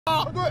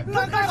对，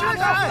大开师傅，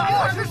大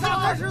开师傅，大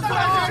开师傅，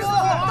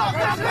大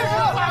开师傅，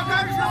大开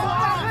师傅，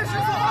大开师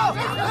傅，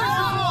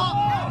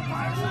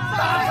大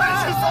开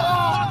师傅，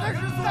大开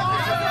师傅，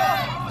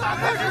大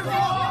开师傅，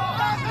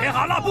别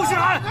喊了，不许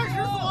喊！大开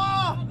师傅，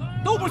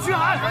都不许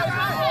喊！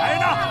来人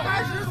呐！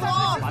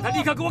把他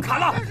立刻给我砍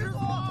了！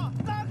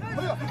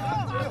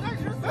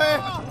哎，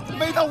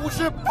没到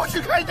50不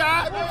许开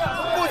展，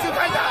不许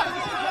开展！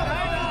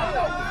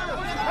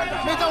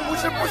没到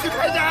50不许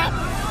开展！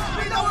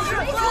没到50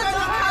不许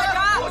开展！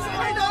不许开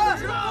展！不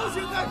许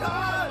开展！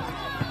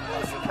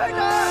不许开展！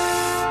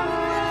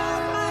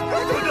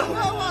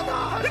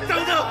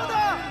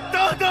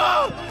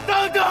等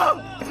等！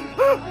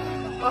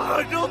按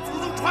照祖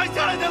宗传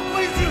下来的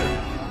规矩，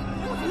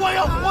我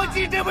要活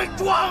祭这位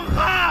壮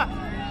汉。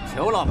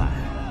裘老板，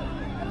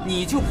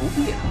你就不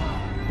必了。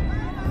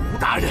吴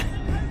大人，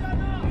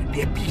你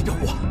别逼着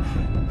我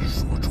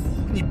说出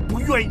你不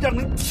愿意让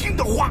人听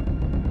的话。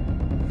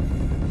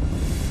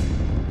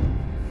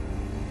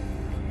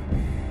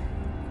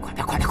快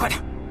点，快点，快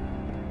点！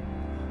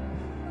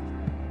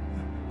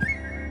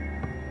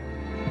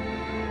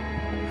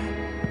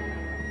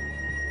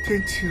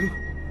天晴，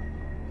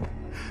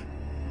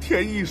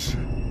天意是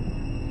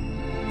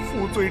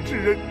负罪之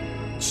人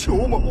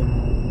裘某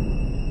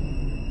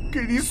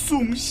给你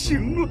送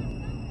行了。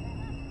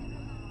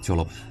裘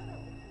老板，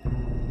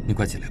你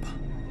快起来吧。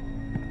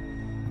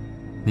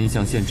您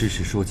向县知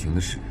事说情的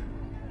事，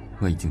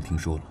我已经听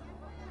说了。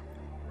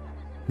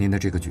您的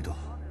这个举动，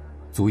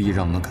足以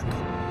让我们感动。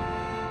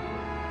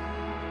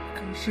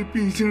可是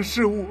毕竟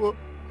是我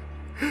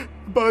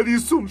把你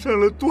送上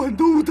了断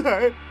头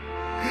台。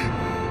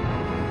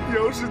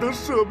要是能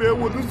赦免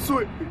我的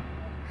罪，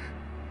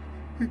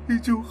你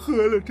就喝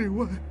了这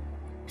碗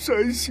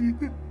山西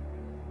的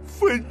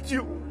汾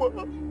酒吧。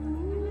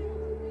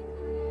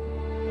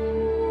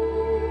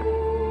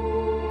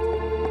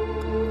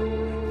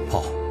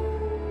好，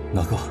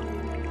那哥。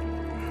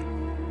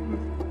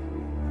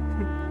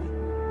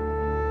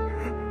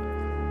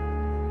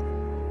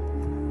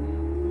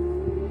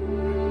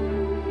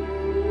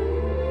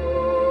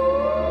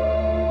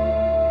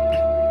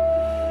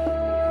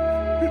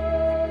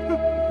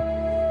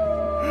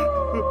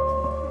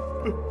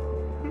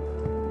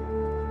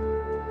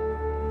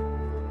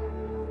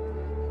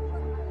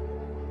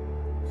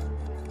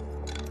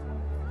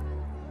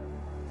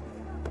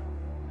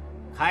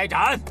开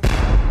展！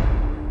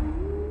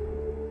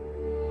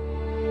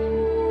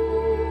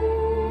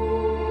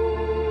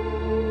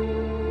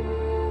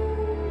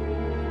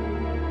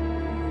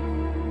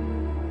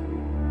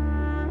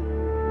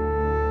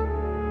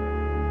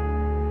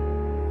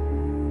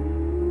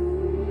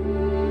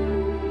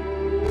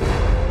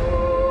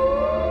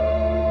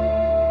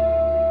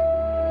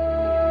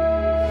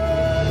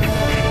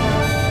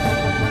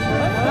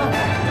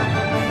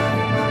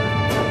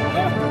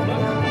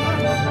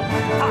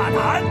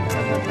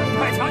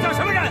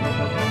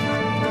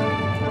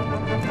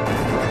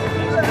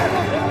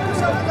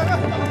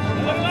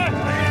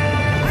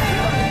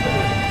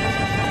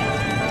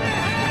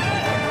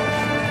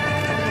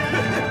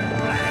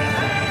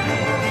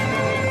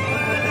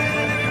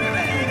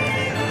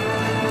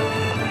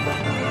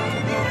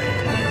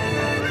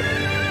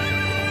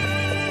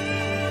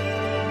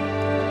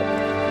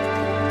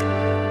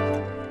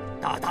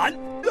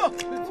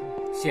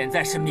现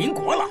在是民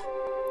国了，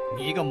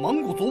你一个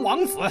蒙古族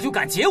王子就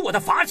敢劫我的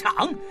法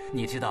场，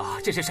你知道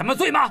这是什么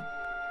罪吗？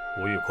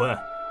吴玉坤，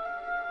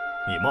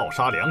你冒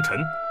杀良臣，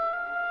你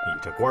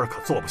这官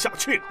可做不下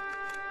去了。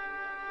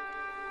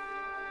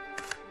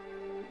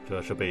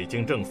这是北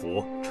京政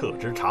府撤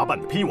职查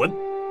办的批文。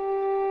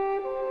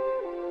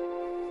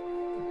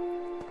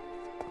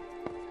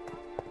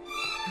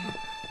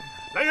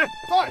来人，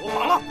我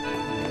绑了。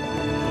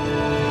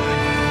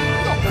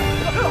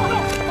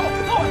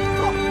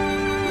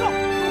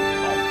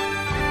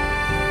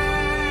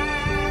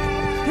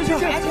天晴，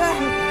天晴，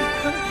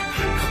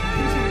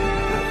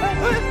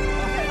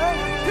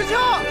天晴，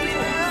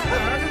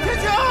天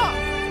晴！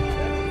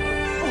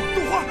哦，豆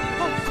花，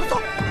快走！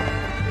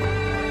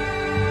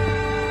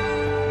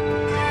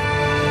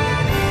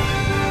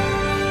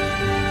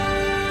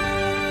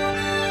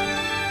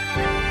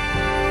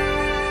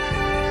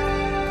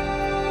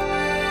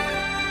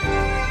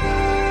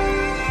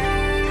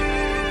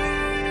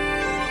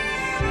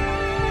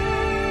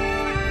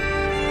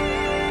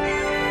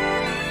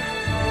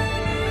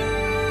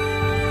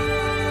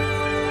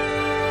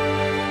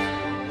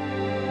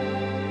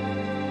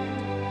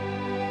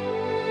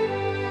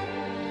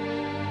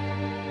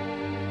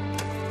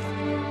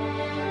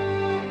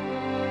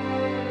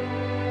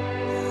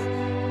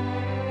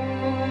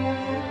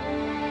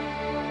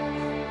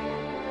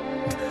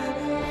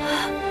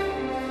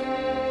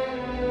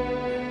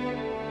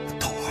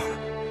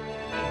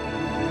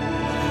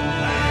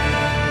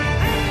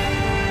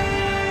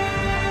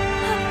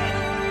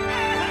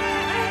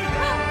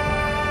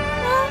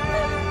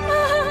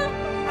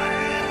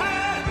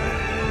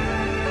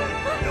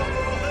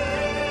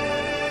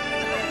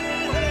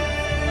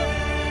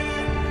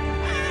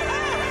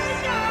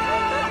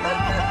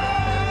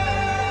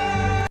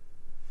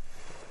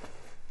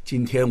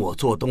今天我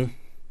做东，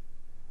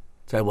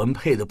在文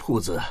佩的铺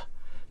子，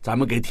咱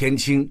们给田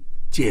青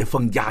借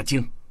封押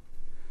金。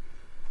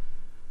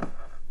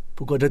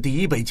不过这第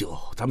一杯酒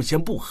咱们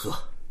先不喝，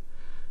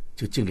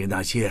就敬给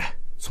那些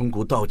从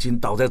古到今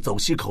倒在走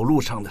西口路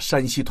上的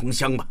山西同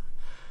乡吧，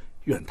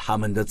愿他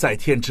们的在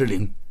天之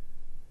灵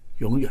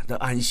永远的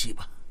安息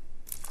吧。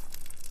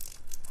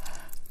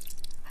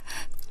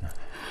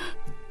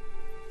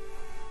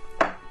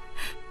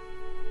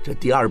这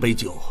第二杯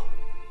酒，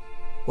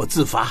我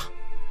自罚。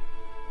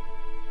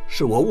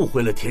是我误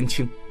会了田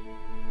青，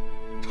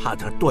差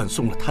点断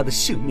送了他的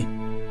性命。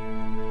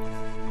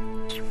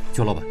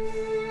邱老板，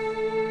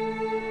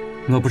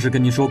我不是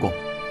跟您说过吗？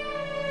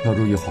我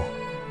入狱后，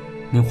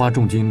您花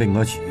重金为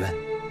我许愿，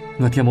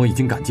我田某已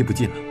经感激不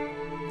尽了。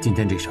今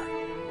天这事儿，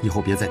以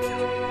后别再提了。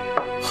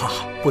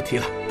好，不提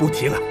了，不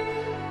提了。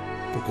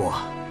不过，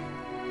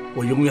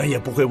我永远也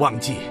不会忘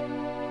记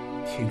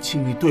田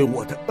青你对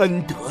我的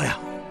恩德呀。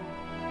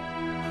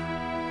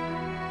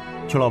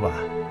邱老板，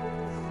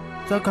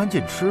咱赶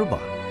紧吃吧，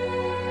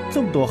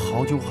这么多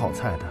好酒好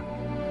菜的，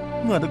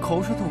我的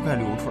口水都快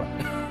流出来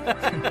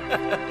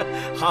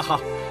了。好，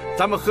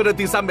咱们喝了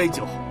第三杯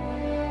酒。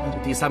这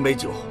第三杯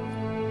酒，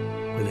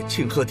为了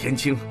庆贺田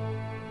青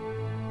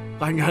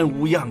安然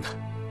无恙的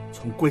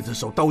从刽子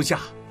手刀下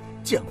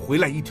捡回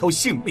来一条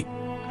性命，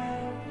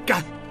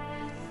干！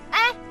哎，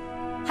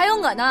还有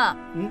我呢。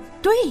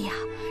对呀，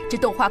这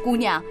豆花姑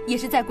娘也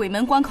是在鬼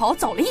门关口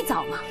走了一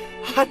遭嘛。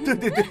啊，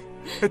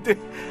对，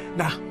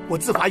那我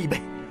自罚一杯，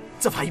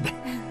自罚一杯。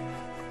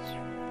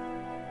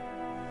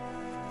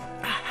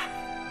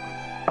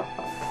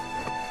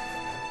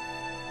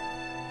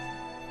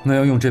我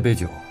要用这杯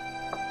酒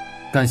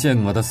感谢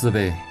我的4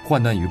位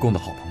患难与共的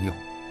好朋友，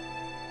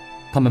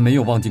他们没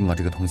有忘记我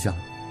这个同乡，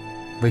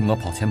为我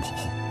跑前跑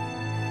后，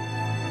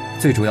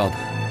最主要的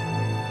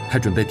还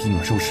准备替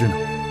我收尸呢。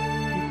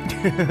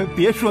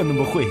别说那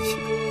么晦气。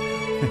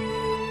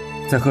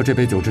在喝这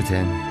杯酒之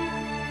前，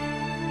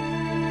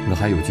我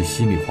还有句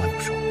心里话要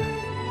说。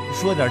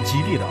说点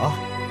吉利的啊。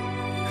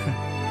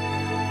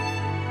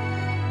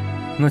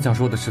我想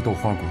说的是豆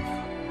花姑娘。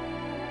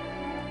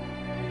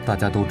大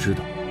家都知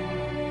道，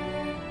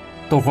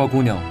豆花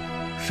姑娘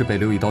是被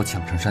刘一刀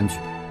抢上山去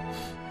的。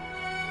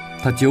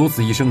她九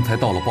死一生才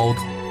到了包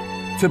头，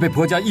却被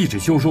婆家一纸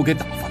休书给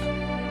打发了。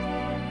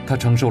她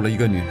承受了一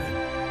个女人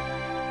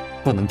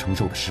不能承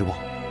受的失望。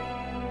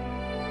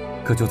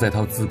可就在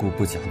她自顾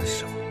不暇的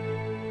时候，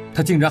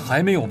她竟然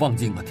还没有忘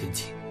记我田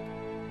青，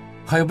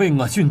还为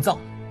我殉葬。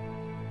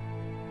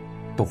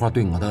豆花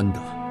对我的恩德，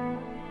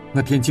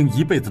我田青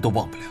一辈子都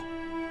忘不了。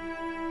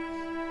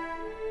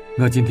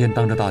我今天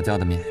当着大家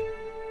的面，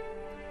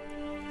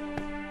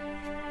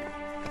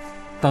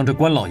当着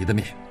关老爷的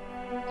面，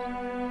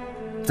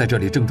在这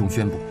里郑重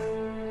宣布，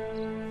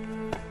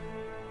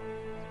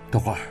豆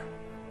花，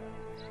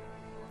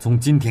从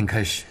今天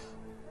开始，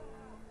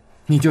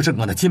你就是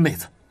我的亲妹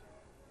子。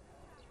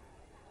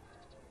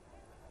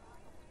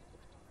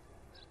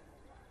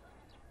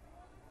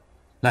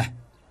来，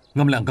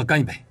我们两个干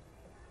一杯。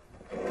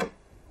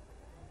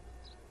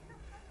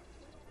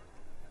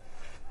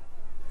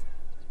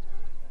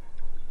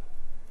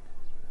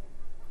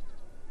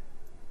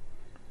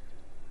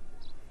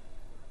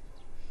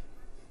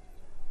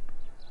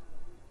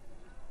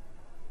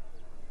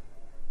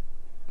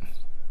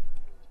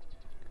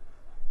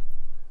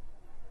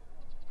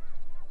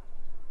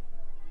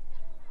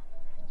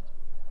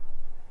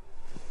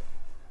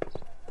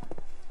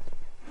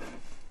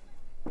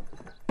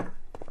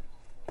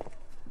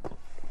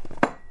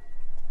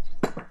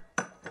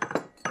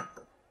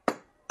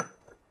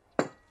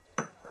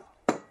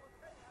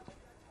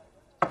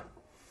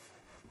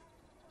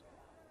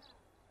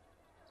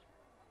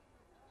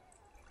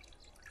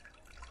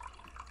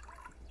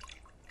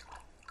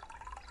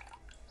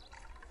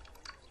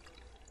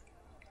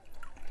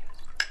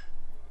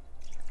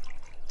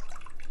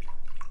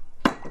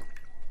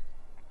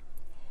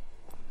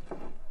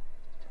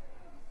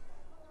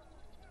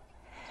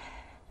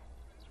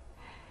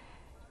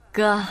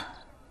哥，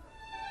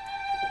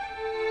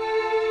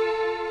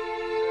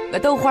我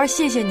豆花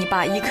谢谢你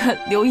把一个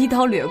刘一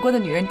刀掠过的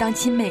女人当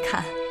亲妹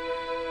看。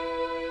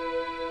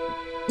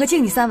我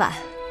敬你3碗。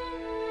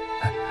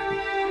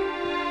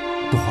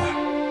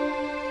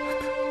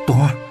豆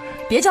花，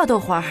别叫豆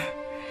花，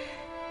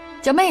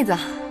叫妹子。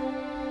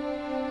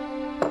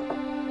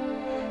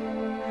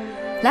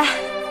来，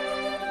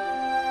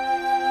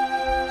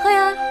喝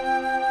呀。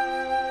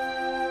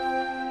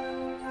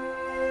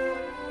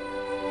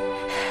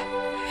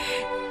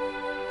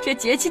这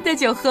节庆的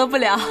酒喝不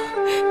了，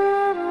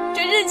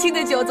这日庆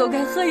的酒总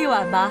该喝一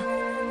碗吧。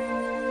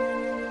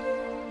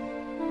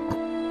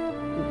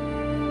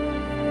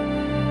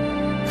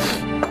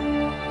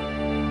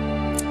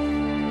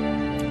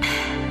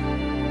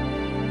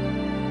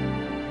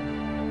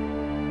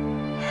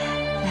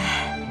来，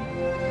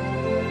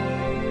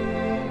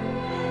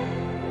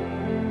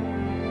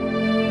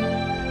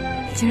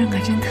今儿我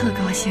真特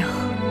高兴，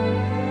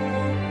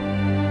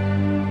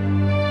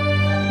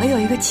我有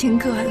一个亲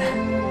哥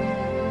了。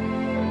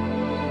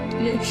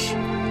认识。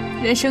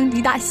人生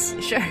一大喜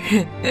事儿，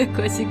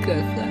可喜可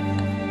贺。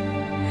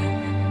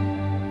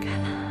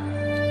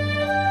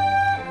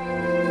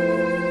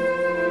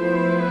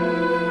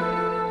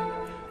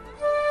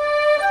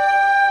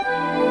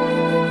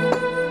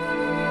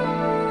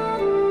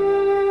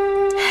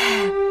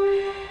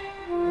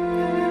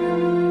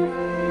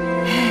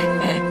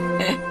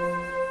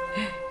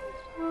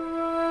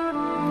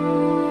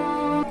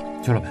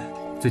邱老板，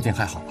最近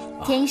还好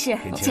吧？田医师，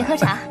请喝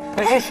茶。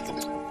哎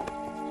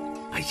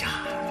呀，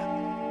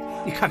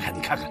你看看，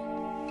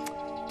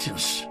真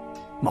是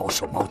毛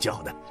手毛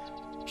脚的。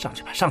上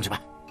去吧。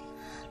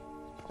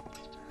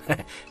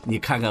你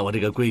看看我这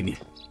个闺女，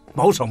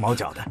毛手毛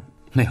脚的。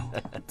没有，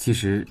其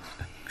实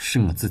是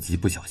我自己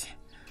不小心。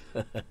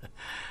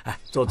哎，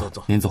坐。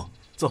您坐。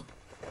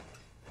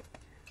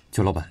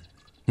邱老板，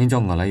您叫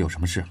我来有什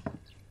么事？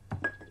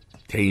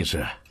田医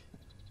师，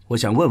我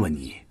想问问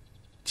你，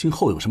今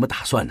后有什么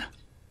打算呢？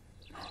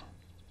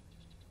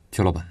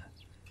邱老板，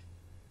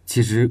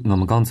其实我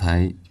们刚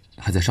才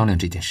还在商量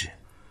这件事。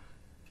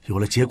有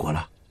了结果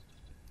了？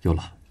有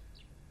了，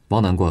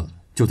王南国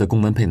就在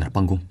龚文佩那儿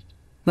帮工。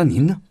那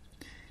您呢？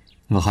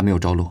我还没有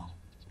着落，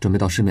准备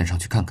到市面上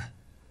去看看。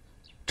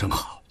正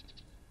好，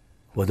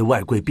我的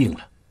外贵病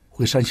了，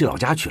回山西老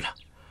家去了。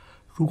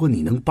如果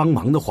你能帮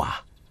忙的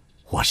话，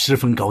我十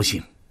分高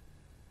兴。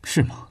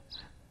是吗？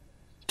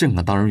这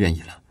我当然愿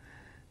意了。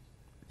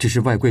只是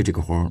外贵这个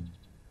活，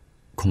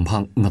恐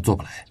怕我做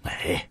不来。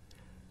哎，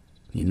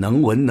你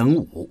能文能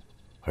武，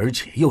而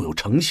且又有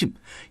诚信，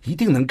一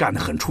定能干得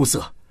很出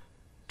色。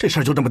这事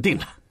儿就这么定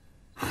了。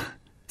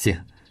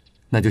行，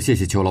那就谢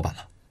谢邱老板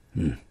了。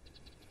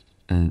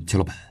邱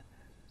老板，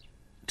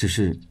只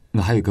是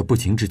我还有个不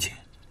情之请。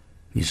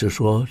你是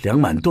说梁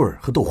满对儿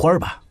和豆花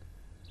吧？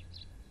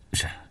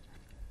是。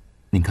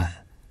您看，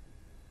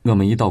我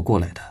们一道过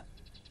来的，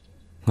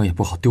我也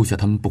不好丢下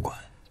他们不管。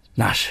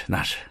那是，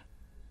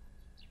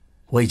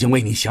我已经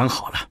为你想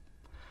好了。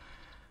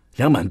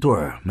梁满对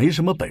儿没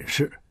什么本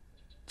事，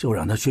就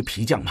让他学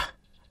皮匠嘛，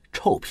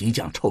臭皮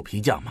匠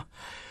嘛。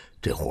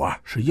这活儿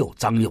是又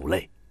脏又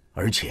累，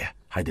而且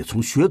还得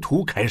从学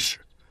徒开始。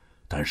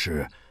但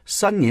是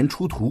3年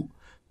出徒，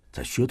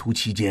在学徒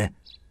期间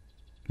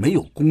没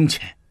有工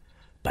钱，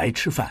白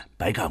吃饭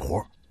白干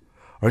活，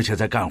而且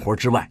在干活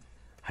之外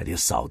还得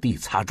扫地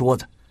擦桌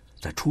子，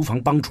在厨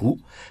房帮厨，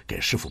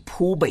给师傅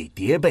铺被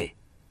叠被，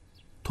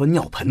端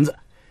尿盆子。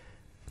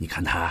你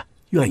看他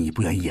愿意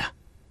不愿意啊？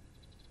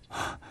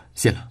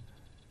谢了。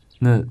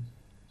那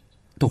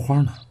豆花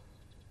呢？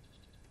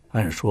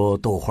按说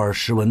豆花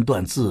识文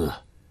断字，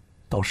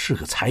倒是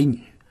个才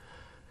女，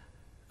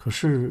可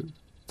是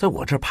在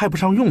我这儿派不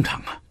上用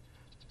场啊。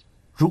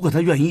如果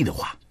她愿意的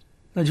话，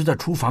那就在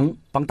厨房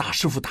帮大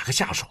师傅打个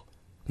下手，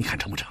你看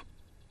成不成？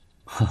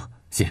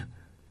行，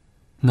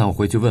那我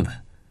回去问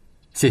问。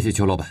谢谢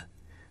邱老板，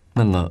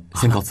那我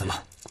先告辞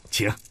了。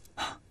请。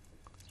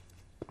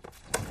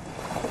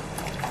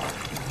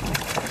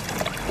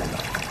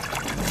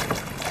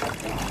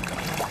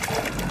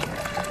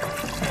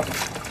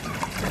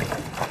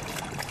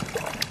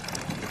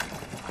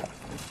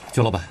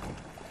邱老板，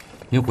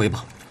您回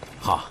吧。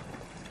好，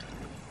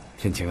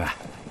天晴啊，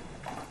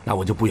那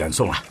我就不远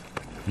送了。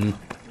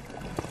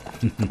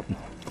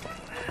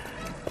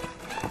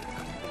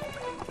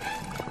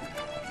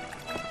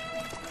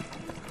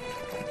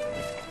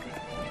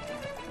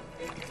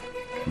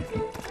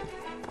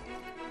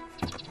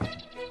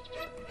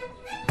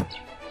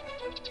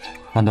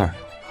安队儿，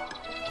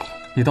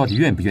你到底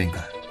愿不愿意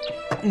干？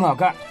我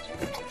干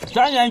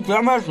，3年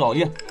绝门手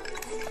艺，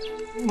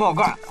我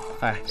干。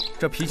哎，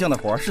这皮匠的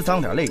活是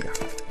脏点累点，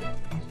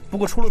不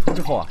过出了徒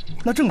之后啊，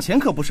那挣钱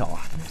可不少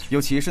啊，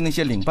尤其是那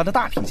些领班的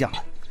大皮匠。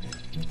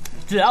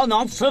只要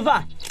能吃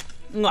饭，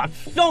我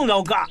生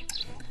了干。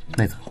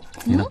妹子，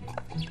你呢？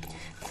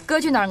哥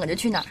去哪儿我就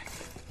去哪儿。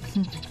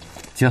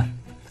行，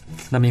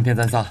那明天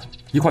咱仨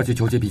一块去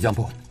求街皮匠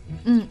铺。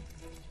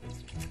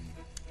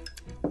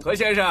何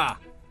先生，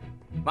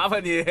麻烦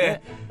你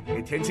给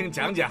田青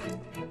讲讲，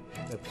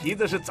这皮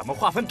子是怎么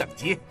划分等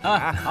级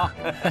啊？好。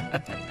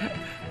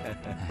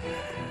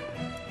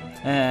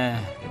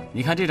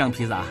你看这张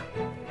皮子啊，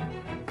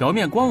表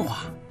面光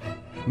滑，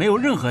没有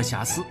任何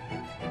瑕疵。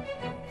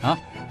啊，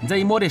你再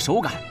一摸这手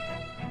感，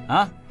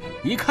啊，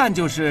一看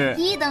就是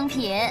1等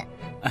品。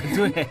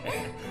对，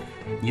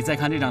你再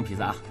看这张皮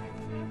子啊，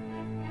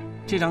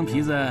这张皮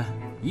子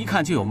一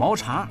看就有毛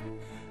茬，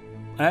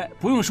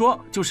不用说，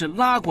就是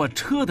拉过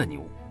车的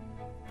牛，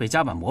被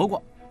夹板磨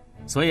过，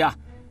所以啊，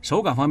手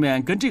感方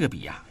面跟这个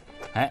比呀，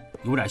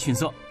有点逊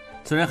色。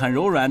虽然很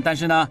柔软，但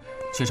是呢，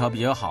缺少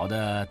比较好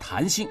的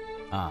弹性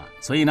啊，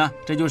所以呢，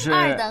这就是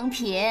2等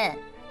品。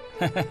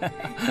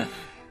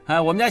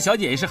我们家小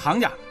姐也是行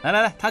家，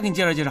来，她给你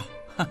介绍介绍。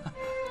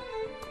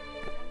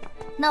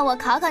那我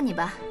考考你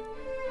吧，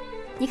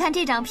你看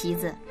这张皮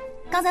子，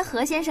刚才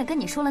何先生跟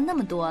你说了那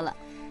么多了，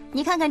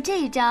你看看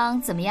这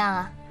张怎么样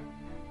啊？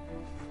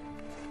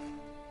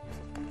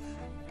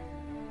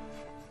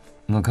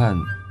我看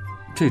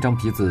这张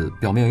皮子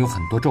表面有很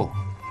多皱，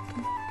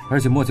而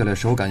且摸起来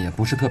手感也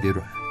不是特别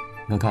软。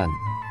我看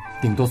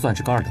顶多算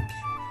是个2等皮。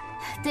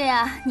对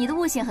啊，你的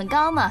悟性很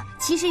高嘛。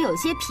其实有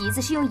些皮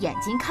子是用眼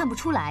睛看不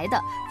出来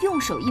的，用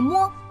手一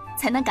摸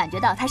才能感觉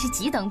到它是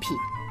几等皮。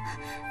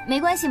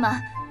没关系嘛，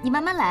你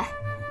慢慢来，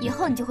以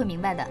后你就会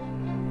明白的。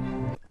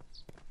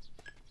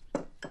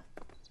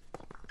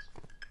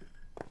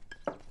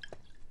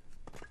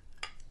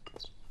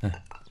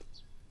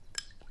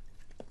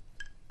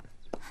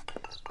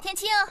天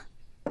青。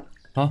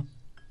啊。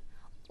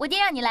我爹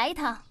让你来一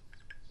趟。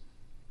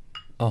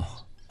哦，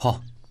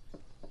好。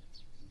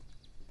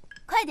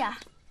快点儿，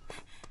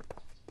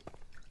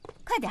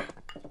快点儿。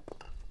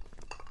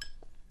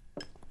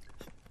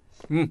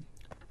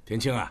田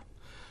青啊，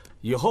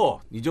以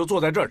后你就坐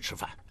在这儿吃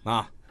饭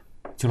啊。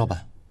邱老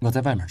板，我在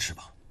外面吃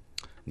吧。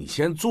你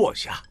先坐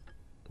下，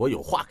我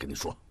有话跟你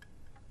说。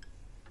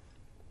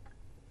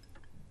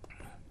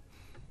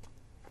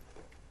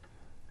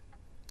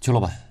邱老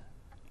板，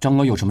找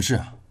我有什么事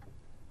啊？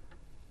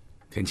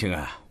田青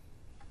啊，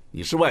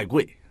你是外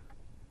贵，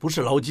不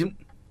是劳金，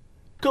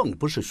更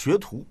不是学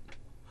徒，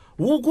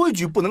无规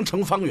矩不能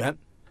成方圆，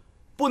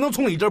不能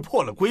从你这儿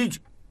破了规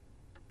矩。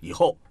以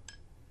后，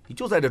你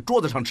就在这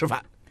桌子上吃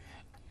饭。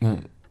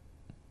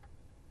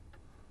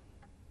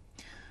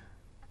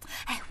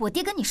哎，我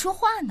爹跟你说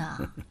话呢。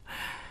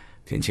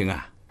田青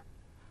啊，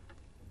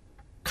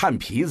看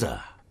皮子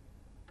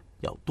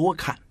要多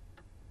看，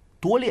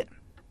多练。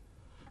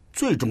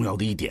最重要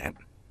的一点，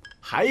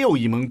还有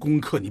一门功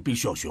课你必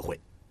须要学会。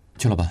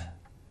邱老板，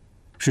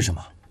是什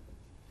么？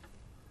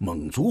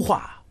蒙族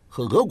话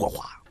和俄国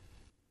话。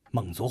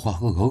蒙族话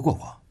和俄国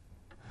话。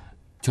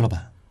邱老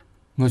板，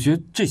我学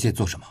这些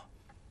做什么？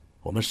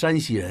我们山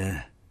西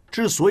人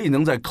之所以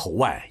能在口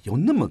外有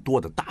那么多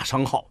的大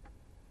商号，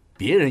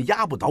别人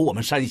压不倒我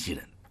们山西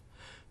人，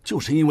就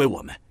是因为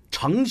我们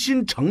诚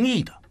心诚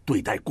意的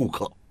对待顾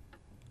客。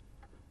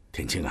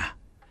田青啊，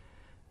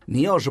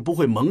你要是不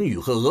会蒙语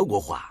和俄国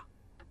话，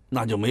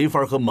那就没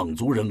法和蒙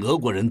族人、俄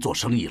国人做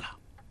生意了。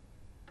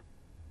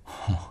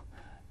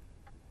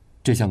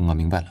这下我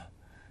明白了，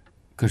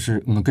可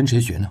是我跟谁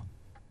学呢？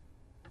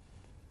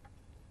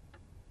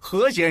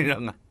何先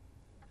生啊，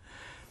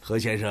何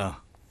先生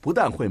不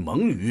但会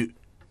蒙语，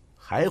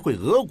还会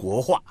俄国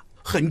话，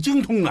很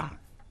精通啊。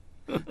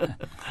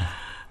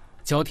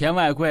教田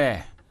外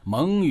贵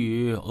蒙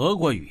语、俄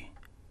国语，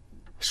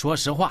说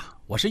实话，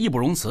我是义不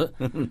容辞。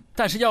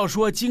但是要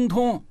说精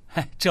通，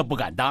这不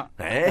敢当。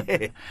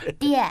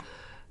爹，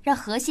让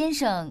何先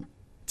生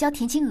教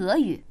田青俄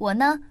语，我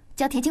呢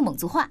教田青蒙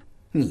族话。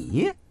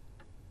你，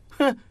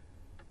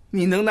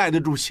你能耐得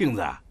住性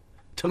子啊？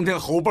成天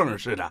猴蹦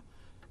似的，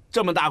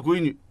这么大闺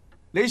女，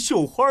连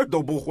绣花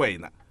都不会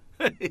呢。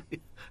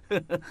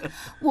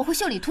我会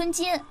袖里吞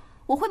金，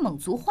我会蒙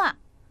族话，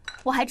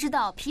我还知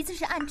道皮子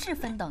是按质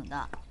分等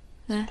的。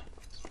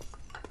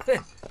嘿，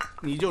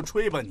你就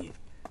吹吧你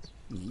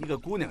一个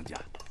姑娘家，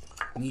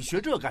你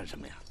学这干什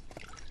么呀？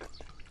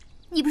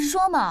你不是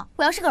说吗？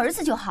我要是个儿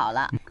子就好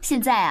了。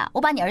现在啊，我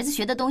把你儿子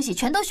学的东西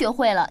全都学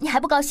会了，你还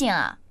不高兴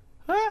啊？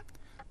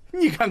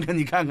你看看，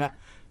你看看，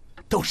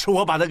都是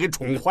我把他给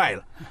宠坏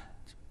了，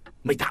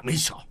没大没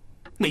小，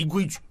没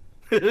规矩。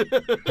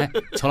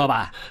邱老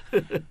板，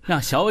让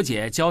小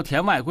姐教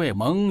田外贵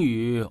蒙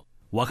语，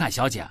我看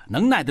小姐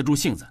能耐得住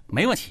性子，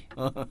没问题。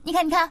你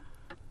看，你看，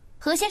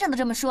何先生都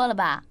这么说了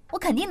吧，我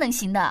肯定能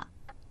行的。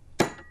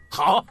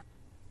好，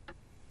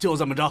就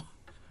这么着，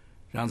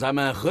让咱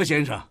们何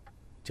先生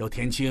教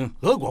田青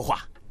俄国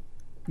话，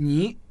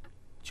你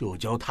就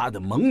教他的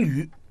蒙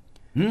语。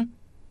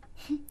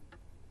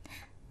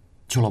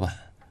邱老板，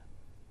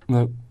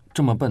我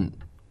这么笨，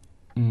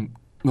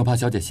我怕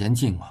小姐嫌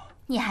弃我。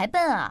你还笨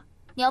啊？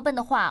你要笨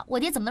的话，我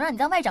爹怎么能让你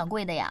当外掌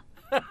柜的呀？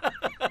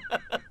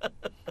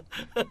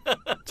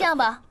这样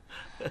吧，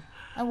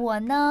我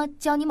呢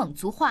教你蒙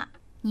族话，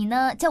你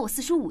呢教我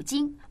45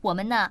经，我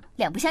们呢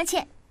两不相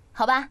欠，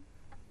好吧？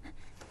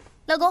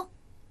老公，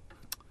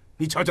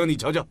你瞧瞧，你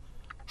瞧瞧，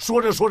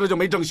说着说着就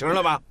没正形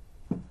了吧？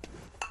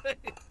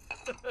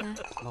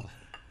老板，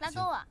拉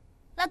钩啊，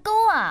拉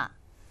钩啊！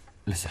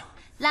行。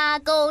拉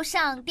钩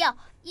上吊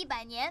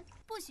，100年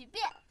不许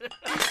变。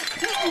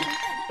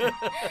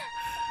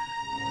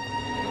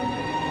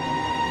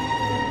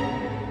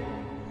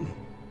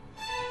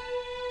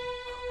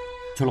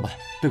邱老板，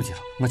对不起了，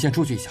我先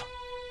出去一下。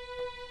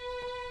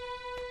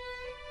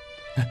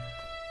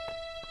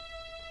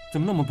怎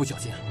么那么不小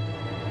心啊？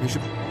没事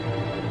吧？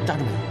扎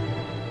着没有？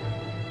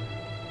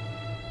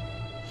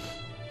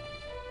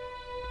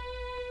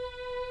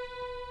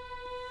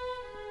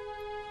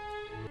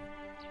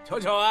瞧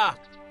瞧啊，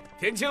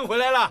田青回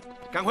来了，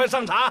赶快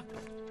上茶。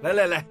来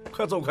来来，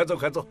快坐快坐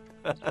快坐。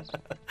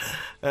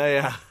哎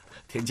呀，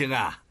田青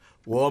啊，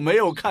我没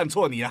有看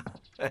错你啊，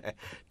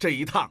这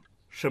一趟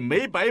是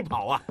没白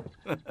跑啊。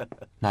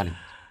哪里？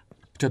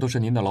这都是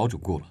您的老主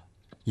顾了，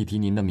一提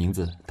您的名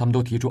字，他们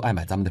都提出爱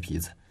买咱们的皮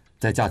子，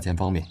在价钱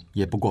方面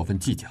也不过分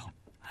计较。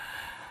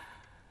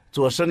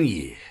做生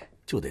意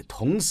就得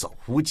童叟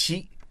无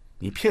欺，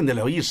你骗得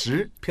了一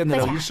时，骗得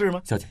了一世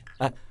吗？小姐，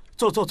哎，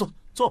坐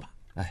吧。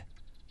哎，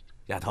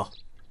丫头，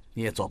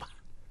你也坐吧。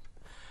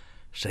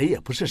谁也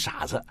不是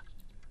傻子，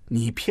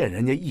你骗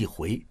人家一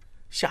回，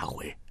下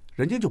回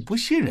人家就不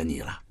信任你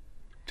了，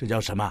这叫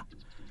什么？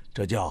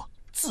这叫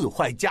自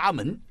坏家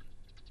门。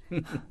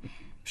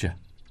是。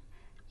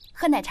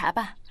喝奶茶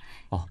吧。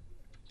哦。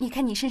你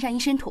看你身上一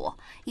身土，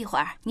一会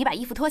儿你把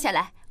衣服脱下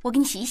来，我给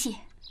你洗一洗。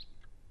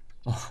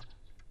哦，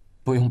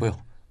不用，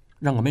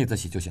让我妹子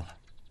洗就行了。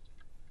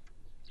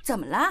怎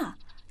么啦？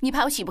你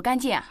怕我洗不干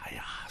净啊？哎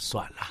呀，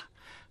算了，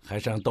还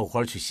是让豆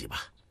花去洗吧。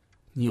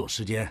你有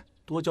时间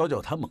多教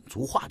教她蒙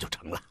族话就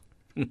成了。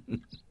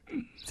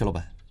肖老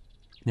板，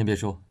您别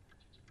说，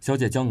小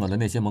姐教我的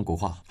那些蒙古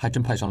话还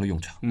真派上了用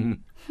场。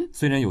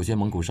虽然有些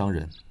蒙古商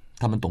人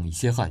他们懂一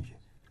些汉语，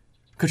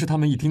可是他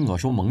们一听我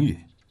说蒙语，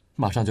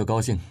马上就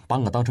高兴，把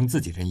我当成自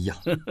己人一样。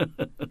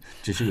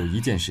只是有一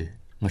件事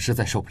我实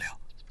在受不了，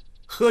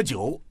喝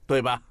酒，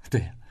对吧？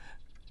对，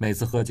每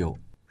次喝酒，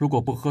如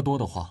果不喝多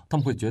的话，他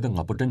们会觉得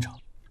我不真诚。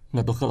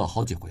我都喝了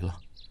好几回了。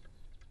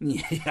你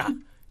呀，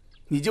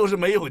你就是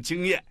没有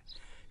经验。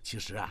其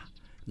实啊，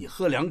你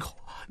喝2口，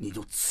你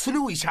就呲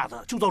溜一下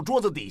子就到桌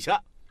子底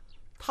下，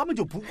他们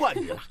就不惯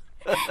你了。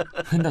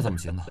那怎么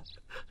行啊？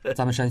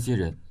咱们山西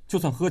人就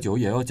算喝酒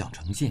也要讲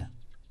诚信。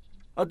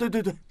啊，对，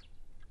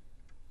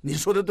你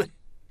说的对。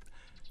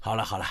好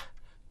了，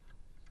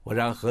我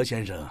让何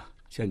先生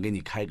先给你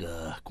开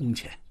个工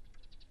钱，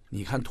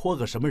你看托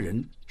个什么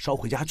人捎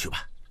回家去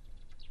吧。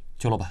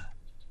邱老板，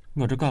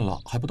我这干了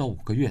还不到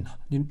5个月呢，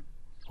您……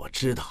我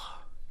知道，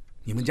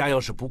你们家要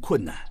是不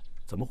困难，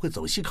怎么会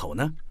走西口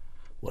呢？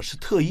我是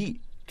特意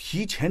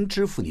提前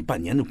支付你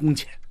半年的工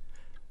钱，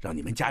让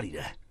你们家里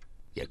人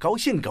也高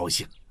兴高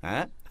兴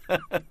啊！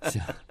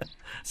行，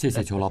谢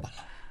谢邱老板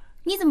了。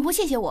你怎么不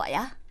谢谢我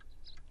呀？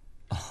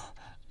啊，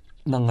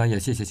那俺也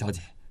谢谢小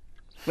姐。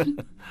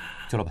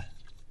邱老板，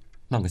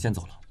那我先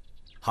走了。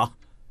好，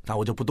那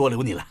我就不多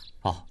留你了。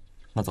好，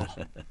我走了。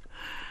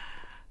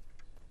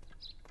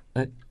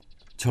哎，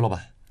邱老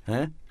板，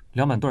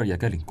梁满段也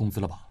该领工资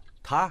了吧？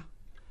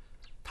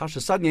他是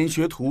3年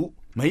学徒，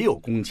没有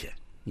工钱，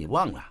你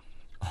忘了？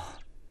啊，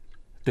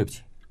对不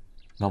起，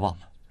我忘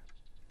了。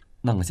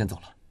那我先走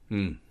了。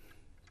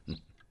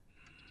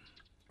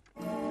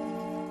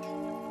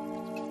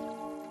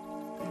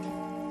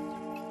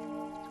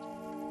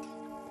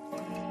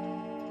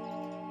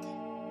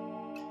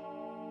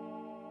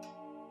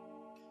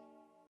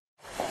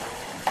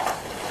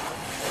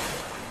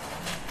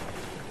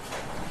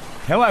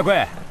田外贵。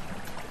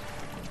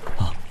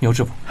啊，牛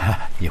师傅，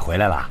你回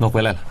来了？我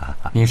回来了。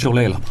您受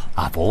累了吧？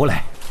啊，不累。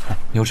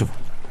牛师傅，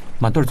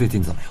满队最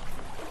近怎么样？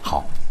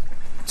好，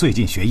最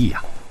近学艺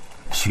啊，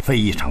许飞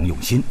异常用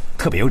心，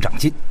特别有长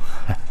进。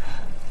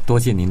多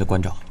谢您的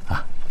关照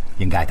啊，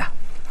应该的。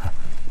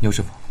牛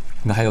师傅，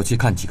我还要去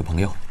看几个朋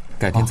友，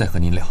改天再和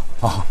您聊。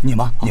哦，你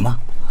忙。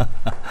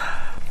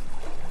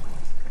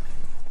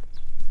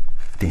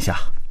殿下，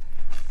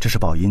这是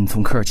宝音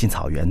从科尔沁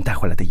草原带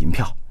回来的银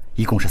票，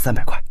一共是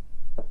300块。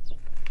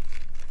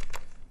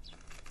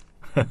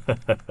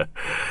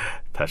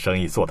他生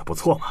意做得不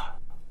错嘛。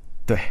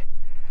对，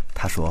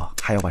他说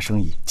还要把生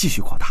意继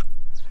续扩大，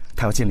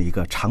他要建立一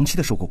个长期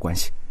的收购关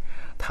系，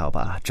他要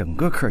把整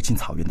个科尔沁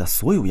草原的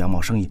所有羊毛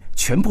生意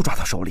全部抓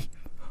到手里。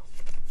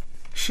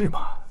是吗？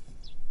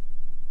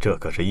这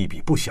可是一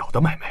笔不小的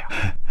买卖啊！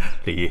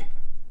李毅，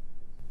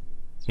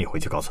你回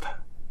去告诉他，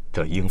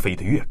这鹰飞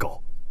得越高，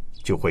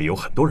就会有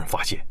很多人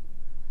发现，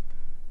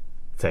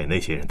在那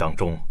些人当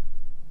中，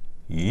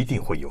一定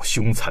会有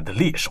凶残的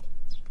猎手。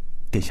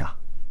殿下，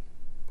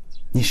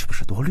你是不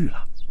是多虑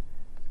了？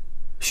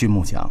徐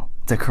木匠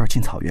在科尔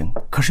沁草原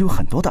可是有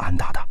很多的安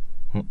达的。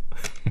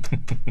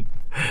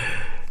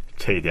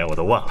这一点我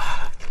都忘了。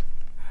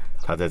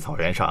他在草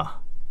原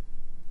上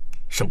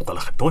生活了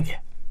很多年。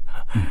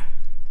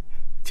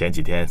前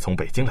几天从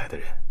北京来的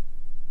人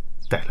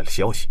带来了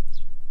消息，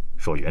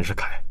说袁世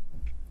凯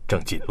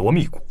正紧锣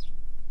密鼓，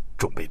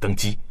准备登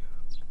基，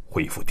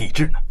恢复帝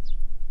制呢。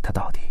他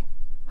到底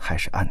还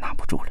是按捺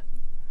不住了。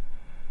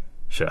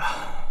是啊。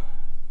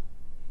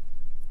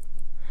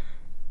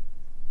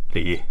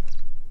李毅，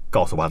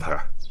告诉瓦特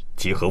尔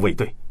集合卫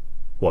队，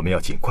我们要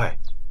尽快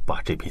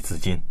把这笔资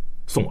金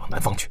送往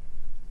南方去。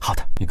好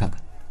的，你看看。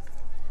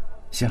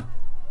行，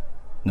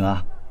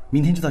我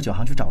明天就到脚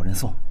行去找个人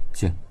送。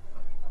行。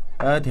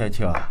哎，天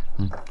青，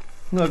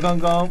我刚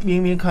刚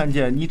明明看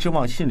见你只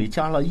往信里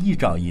加了1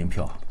张银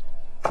票，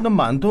那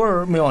满队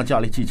儿没往家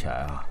里寄钱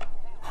啊？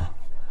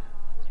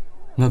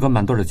我把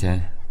满队的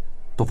钱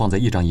都放在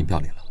1张银票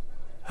里了。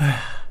哎，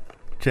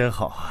真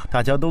好啊，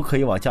大家都可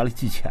以往家里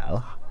寄钱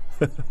了。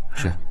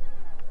是，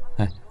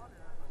哎，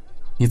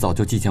你早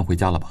就寄钱回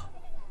家了吧？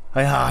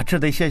哎呀，这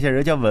得谢谢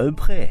人家文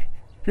佩，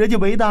人家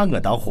没拿我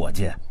当伙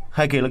计，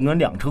还给了我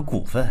2成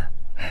股份。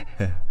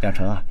2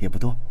成啊，也不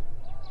多，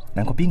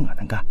难怪比我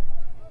能干，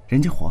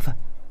人家活泛，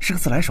是个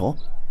自来熟，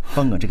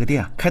把我这个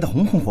店开得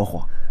红红火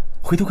火，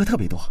回头客特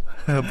别多。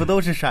不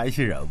都是山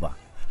西人吗？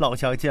老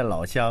乡见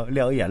老乡，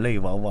两眼泪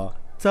汪汪。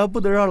咱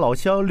不能让老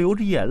乡流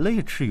着眼泪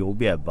吃油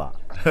面吧？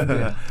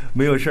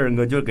没有事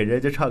我就给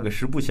人家唱个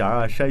10步弦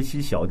啊，山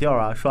西小调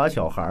啊，耍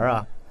小孩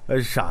啊，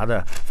啥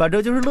的，反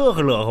正就是乐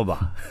呵乐呵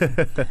吧。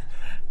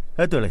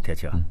哎，对了，铁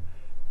青，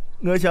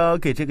我想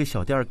给这个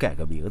小店改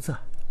个名字。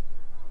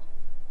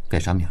改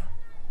啥名？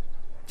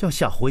叫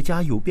想回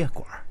家邮便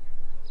馆。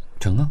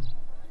成啊，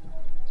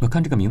我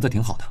看这个名字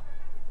挺好的。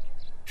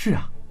是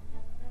啊，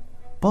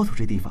包头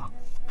这地方，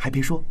还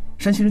别说，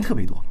山西人特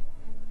别多，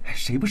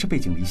谁不是背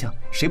井离乡，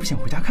谁不想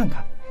回家看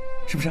看，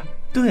是不是？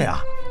对啊，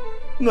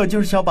我就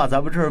是想把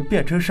咱们这儿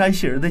变成山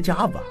西人的家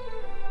吧。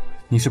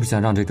你是不是想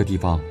让这个地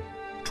方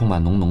充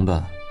满浓浓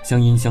的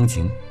乡音乡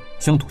情、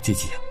乡土气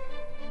息啊？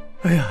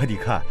哎呀，你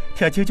看，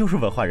天青就是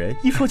文化人，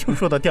一说就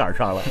说到点儿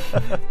上了。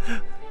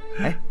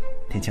哎，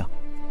天青，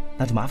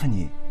那就麻烦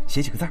你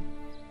写几个字儿。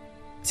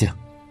行。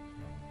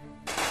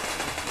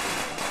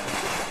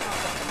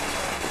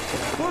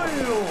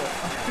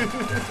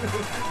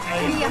哎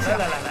呀，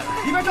来，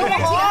里边招呼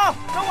好啊，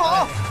招呼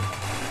好，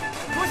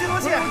多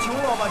谢。求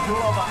老板，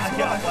哎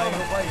呀，欢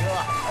迎啊！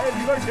哎，里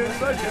边请。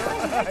哎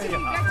呀，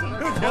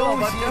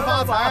恭喜发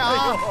财啊！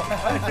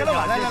田老板，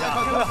来，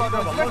快放这儿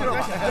吧，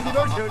里边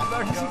请。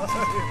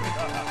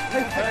哎，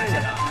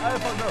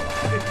放这儿吧。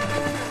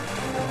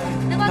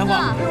南瓜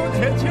哥，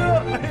天青，哎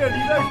呀，里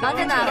边忙着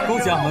呢。恭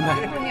喜啊，门内。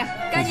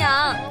干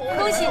娘，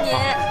恭喜你。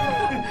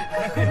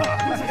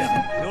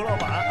刘老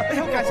板，哎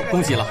呦，感谢，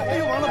恭喜了！哎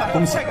呦，王老板，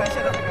恭喜，太感谢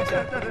了。里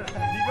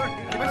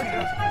边请。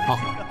好，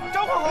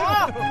招呼好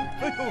啊！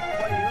哎呦，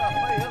欢迎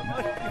啊！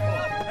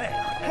哎，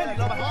李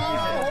老板，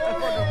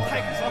太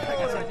感谢了，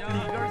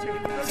里边请。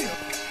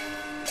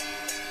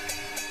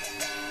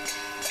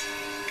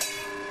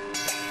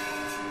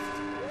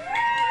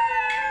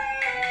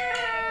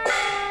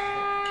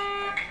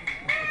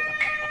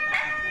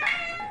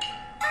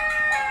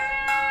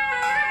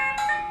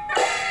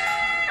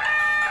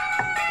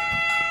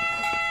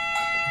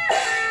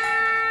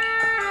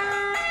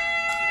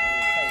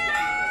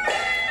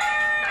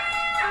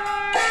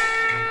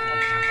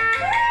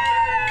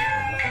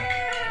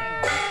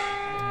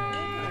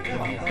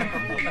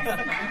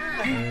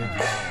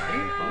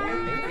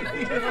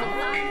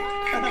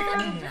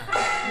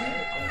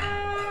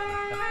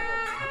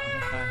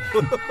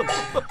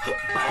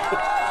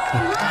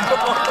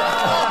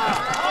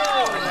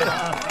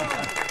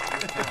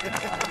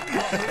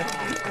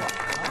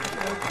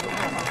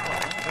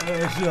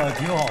是啊，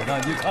挺好的，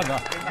你看看。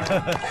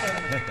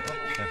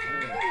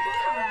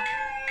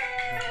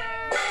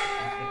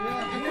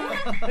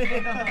哎呦，母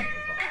亲大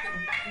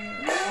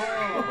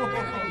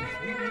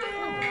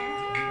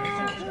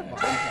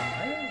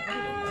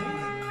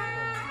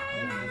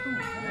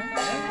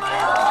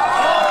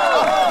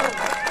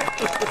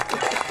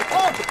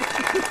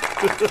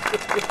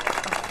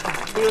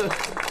人，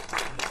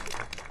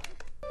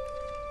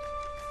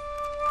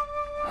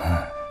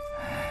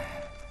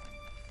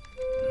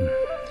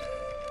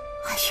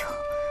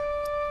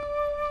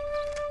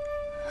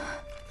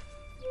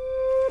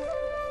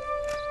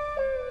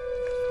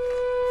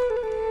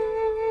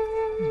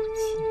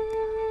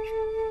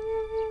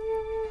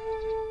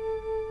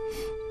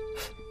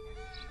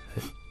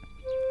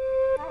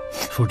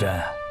淑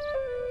珍，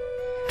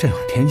这会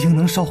田青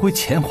能捎回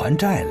钱还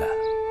债了，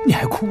你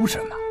还哭什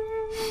么？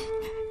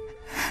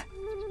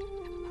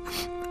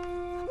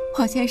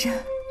黄先生，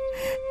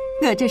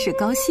我这是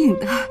高兴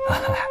的。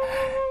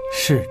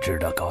是值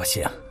得高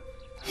兴。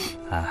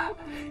啊，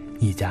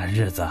你家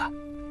日子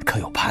可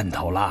有盼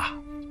头啦。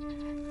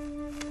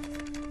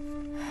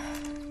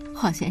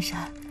黄先生，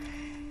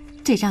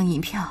这张银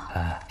票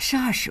是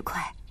20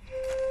块，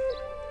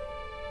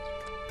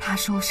他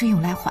说是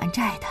用来还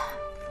债的。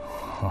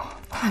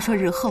他说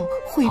日后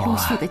会陆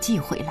续的寄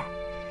回来。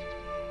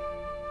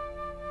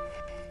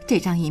这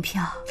张银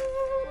票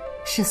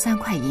是3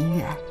块银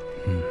元，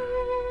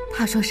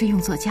他说是用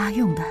作家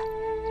用的，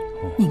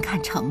您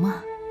看成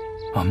吗？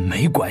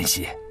没关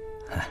系，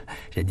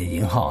人家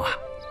银行啊，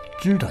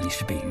知道你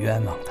是被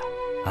冤枉的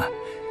啊，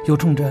又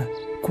冲着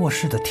过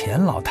世的田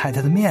老太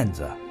太的面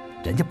子，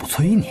人家不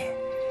催你。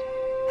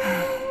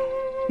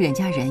人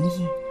家仁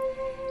义，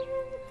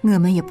我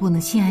们也不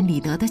能心安理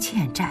得的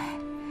欠债。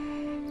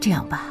这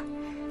样吧，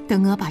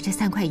等我把这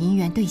3块银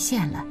元兑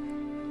现了，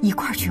一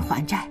块儿去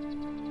还债，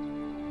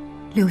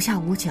留下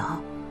5角，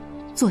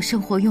做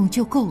生活用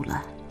就够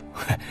了。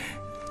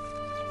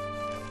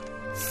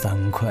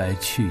3块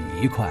去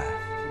1块，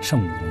剩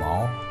5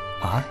毛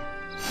啊！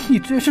你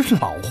这是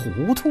老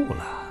糊涂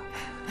了。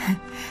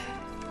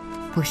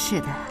不是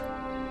的，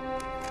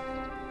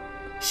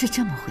是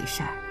这么回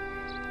事儿。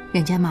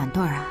人家满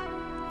队啊，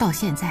到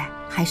现在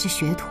还是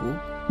学徒，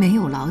没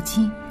有劳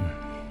金。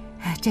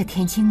这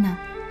田青呢，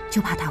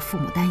就怕他父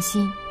母担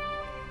心，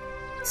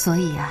所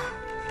以啊，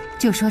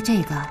就说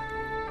这个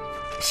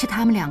是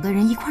他们2个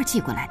人一块儿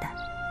寄过来的。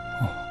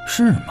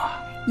是吗？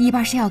一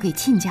半是要给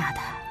亲家的。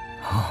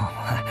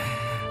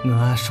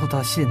我收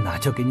到信呢，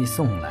就给你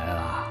送来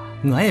了，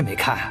我也没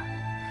看。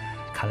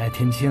看来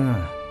田青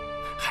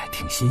还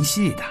挺心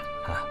细的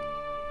啊。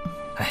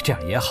这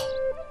样也好，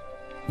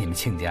你们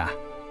亲家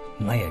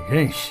我也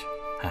认识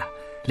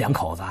，2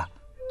口子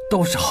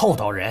都是厚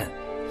道人。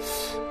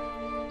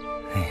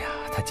哎呀，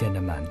他见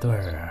着满队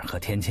和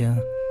田青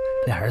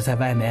俩人在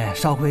外面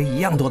捎回1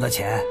样多的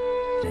钱，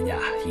人家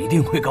一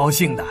定会高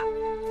兴的。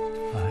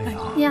哎呀，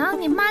娘，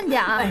你慢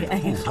点儿。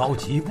不着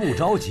急，不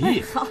着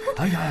急。好。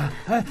哎呀，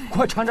哎，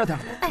快搀着点，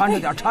搀着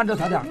点，搀着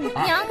他点。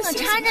娘，我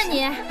搀着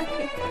你。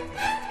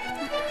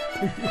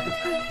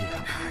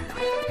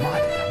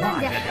慢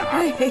点。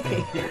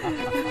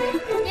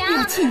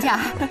娘，亲家，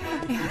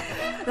哎呀，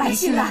来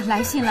信了，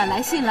来信了，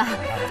来信了，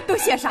都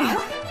写啥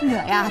了？我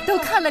呀都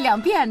看了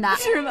2遍呢。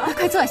是吗？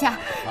快坐下，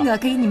我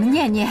给你们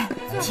念念。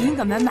提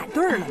我们满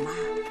队了吗？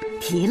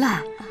提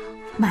了，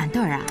满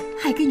队啊，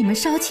还给你们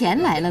烧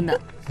钱来了呢。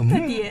他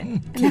爹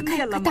听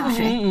见了吗？倒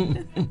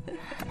水。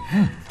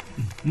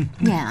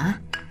念啊！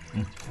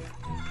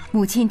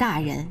母亲大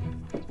人，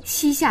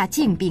膝下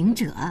敬禀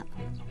者。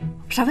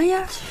啥玩意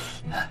儿？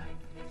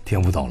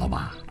听不懂了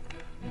吧？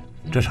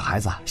这是孩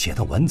子写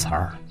的文词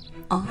儿。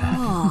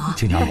哦，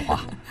亲家母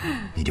啊，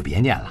你就别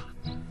念了，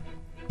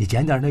你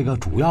捡点那个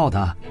主要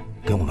的，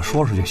给我们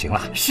说说就行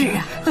了。是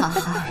啊，好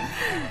好。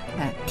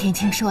天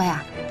青说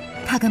呀，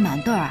他跟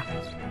满队儿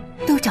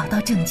都找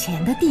到挣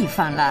钱的地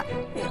方了。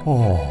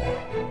哦，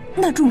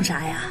那种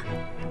啥呀？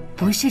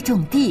不是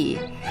种地，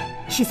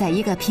是在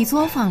一个皮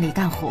作坊里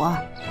干活。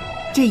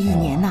这一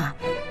年呐，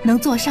能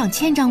做上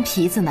千张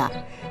皮子呢，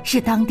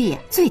是当地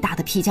最大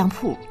的皮匠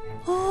铺。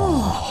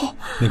哦，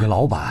那个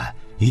老板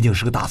一定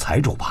是个大财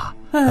主吧？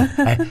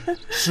哎，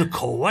是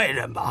口外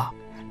人吧？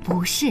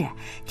不是，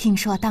听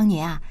说当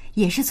年啊，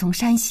也是从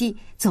山西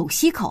走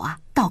西口啊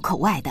到口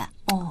外的。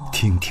哦，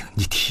听听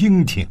你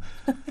听听，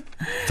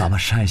咱们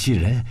山西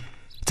人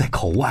在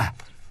口外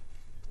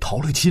淘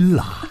了金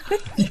了。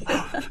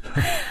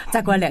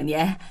再过2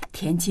年，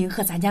田青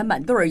和咱家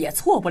满队儿也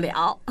错不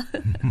了。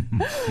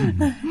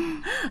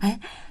哎，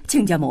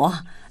亲家母，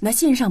那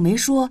信上没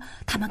说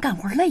他们干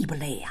活累不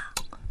累呀？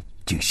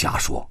净瞎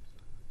说，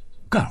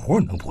干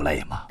活能不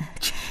累吗？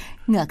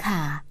我看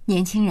啊，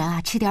年轻人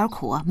啊吃点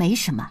苦没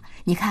什么。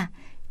你看，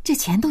这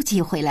钱都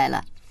寄回来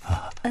了。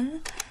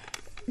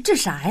这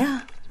啥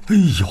呀？哎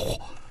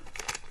呦，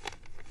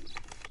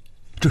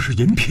这是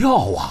银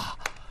票啊！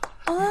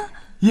啊，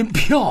银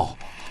票。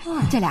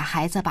这俩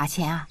孩子把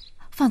钱啊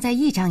放在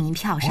1张银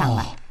票上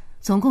了，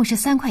总共是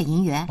3块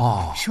银元。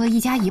说1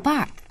家1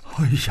半。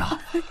哎呀，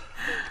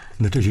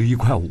那这就1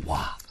块5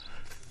啊！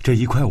这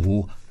1块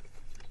5，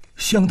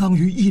相当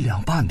于1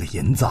两半的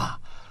银子，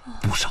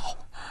不少，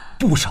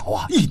不少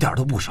啊，一点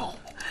都不少。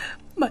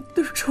满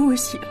队出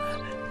息了，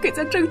给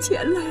咱挣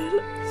钱来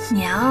了。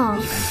娘，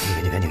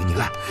你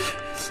看，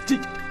这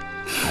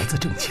孩子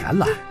挣钱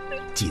了，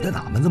挤得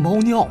哪门子猫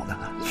尿呢？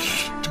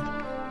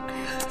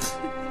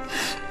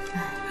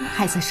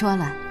孩子说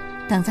了，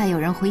等再有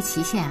人回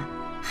祁县啊，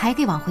还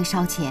给往回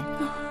烧钱。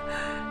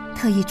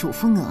特意嘱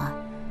咐我，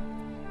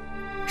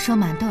说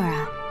满队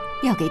啊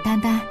要给丹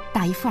丹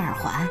打1副耳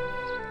环，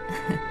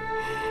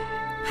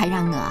还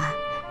让我啊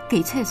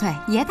给翠翠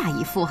也打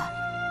1副。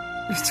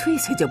翠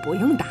翠就不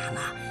用打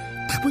了，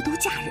她不都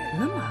嫁人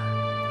了吗？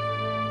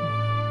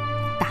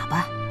打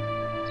吧，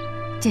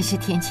这是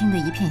田青的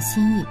一片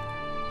心意。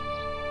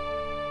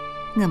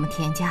我们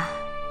田家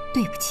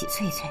对不起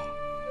翠翠。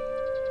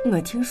我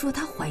听说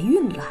她怀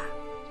孕了。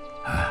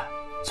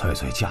翠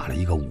翠嫁了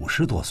一个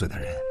50多岁的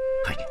人，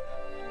嘿，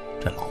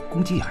这老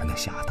公鸡还能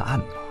下蛋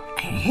吗？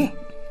哎，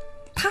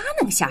她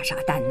能下啥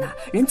蛋呢？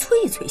人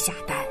翠翠下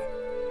蛋。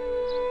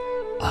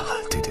啊，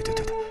对，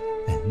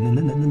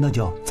那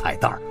叫彩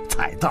蛋儿。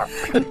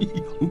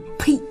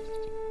呸！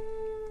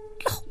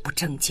老不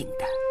正经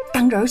的，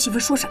当着儿媳妇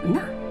说什么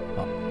呢？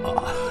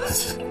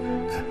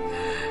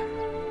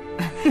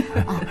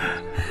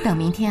等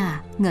明天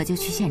啊，我就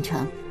去县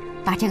城，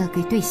把这个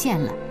给兑现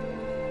了。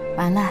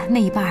完了，那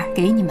1半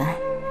给你们。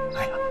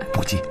哎呀，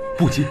不急。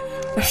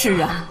是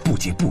啊，不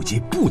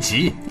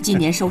急。今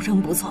年收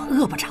成不错，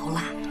饿不着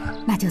了。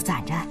那就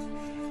攒着，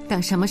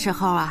等什么时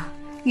候啊，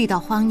遇到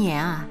荒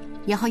年啊，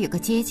也好有个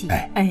接济。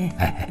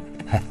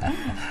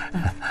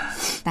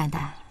丹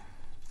丹，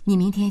你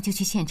明天就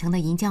去县城的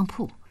银匠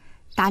铺，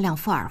打2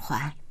副耳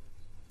环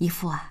，1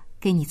副啊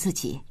给你自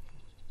己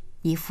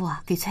，1副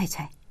啊给翠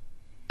翠。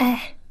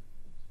哎，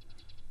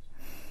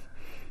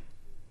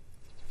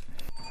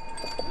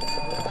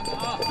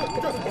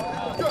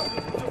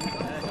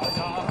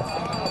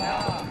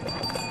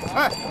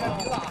哎，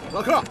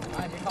老客，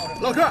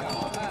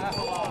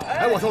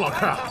哎，我说老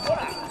客啊，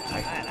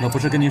那不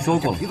是跟您说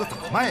过了？皮子咋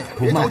卖呀？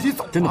别着急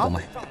走，真的不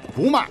卖，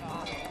不卖。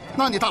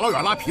那你大老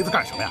远拉皮子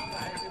干什么呀？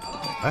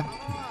哎，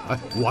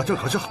我这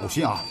可是好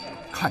心啊，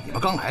看你们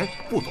刚来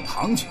不懂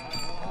行情，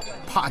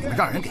怕你们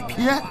让人给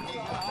骗。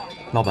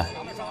老板，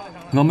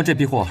我们这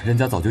批货人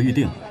家早就预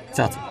定了，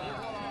下次。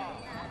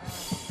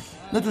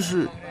那就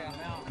是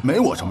没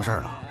我什么事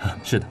儿了。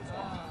是的。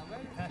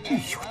哎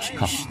呦，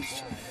真是的。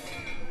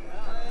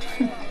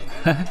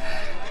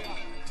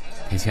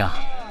田青啊，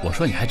我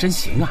说你还真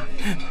行啊，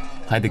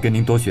还得跟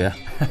您多学。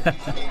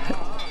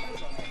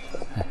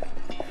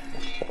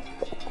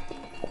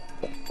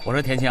我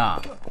说田青啊，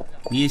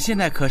你现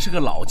在可是个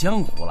老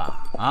江湖了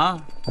啊！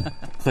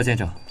贺先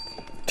生，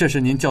这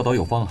是您教导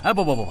有方啊！哎，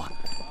不，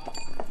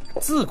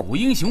自古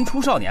英雄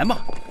出少年嘛！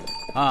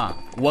啊，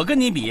我跟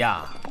你比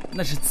呀，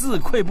那是自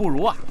愧不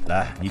如啊！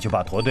来，你去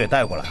把驼队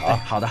带过来啊！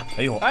好的。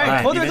哎呦，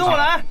哎，驼队跟我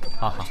来。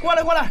好，过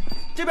来，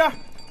这边。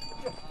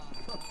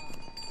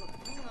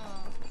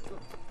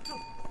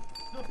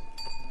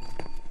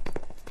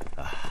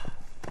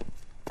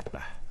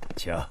来，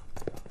请，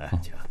来，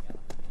请。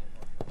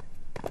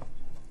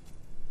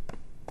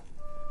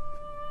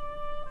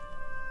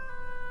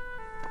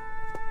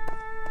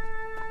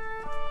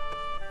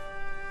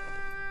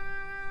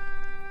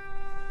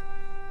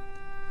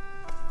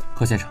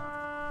贺先生，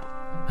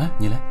哎，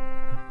你来。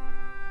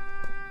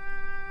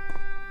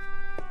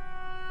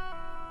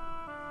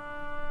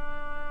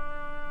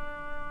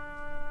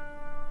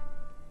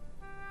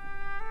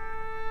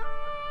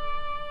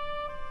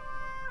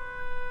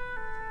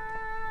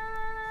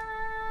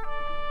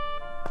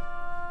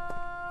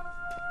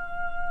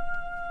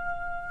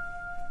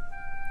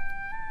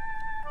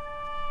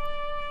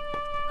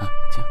啊，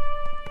请。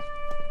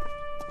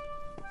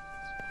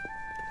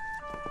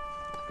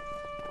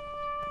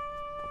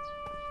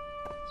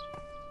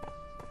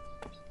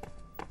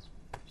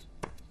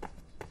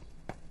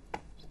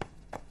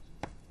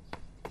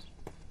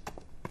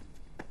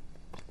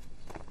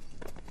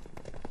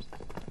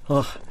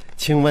哦，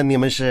请问你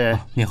们是？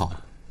你好，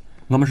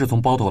我们是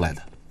从包头来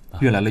的，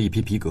运来了一批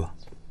皮革。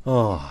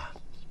哦，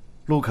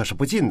路可是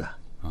不近呢。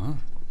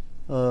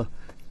啊，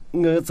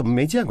我怎么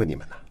没见过你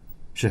们呢？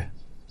是，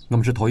我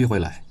们是头一回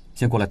来，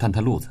先过来探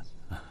探路子。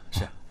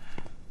是，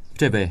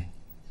这位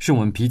是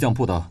我们皮匠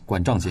铺的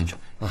管账先生。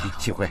啊，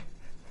幸会。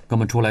我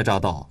们初来乍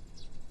到，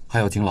还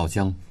要请老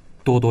乡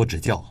多多指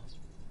教。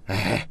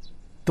哎，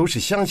都是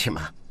乡亲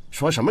嘛，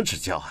说什么指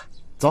教啊？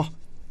走，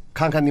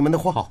看看你们的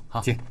货。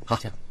好，请，好，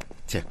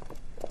请。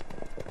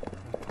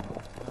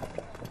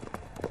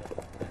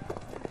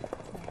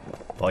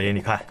老爷，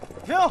你看，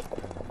停，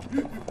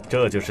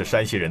这就是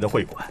山西人的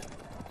会馆，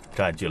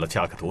占据了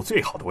恰克图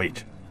最好的位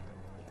置，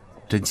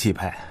真气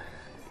派。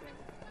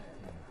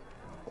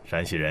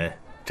山西人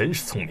真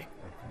是聪明。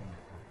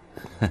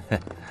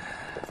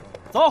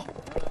走。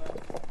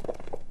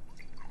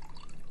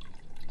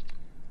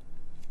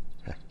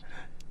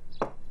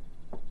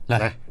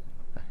来。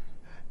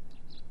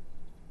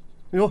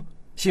哟，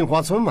杏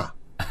花村嘛。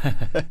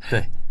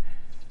对，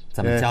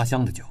咱们家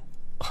乡的酒。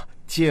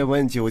借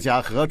问酒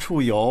家何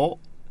处有？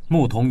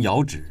牧童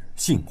遥指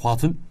杏花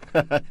村。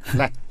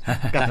来，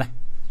干来。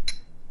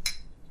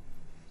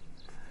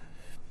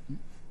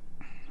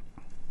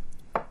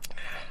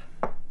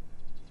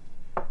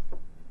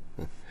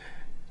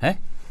哎，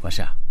管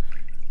事啊，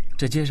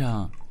这街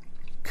上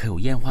可有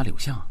烟花柳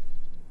巷？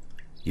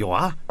有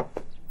啊，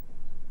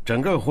整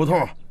个胡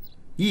同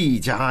一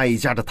家挨一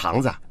家的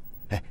堂子，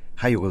哎，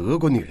还有个俄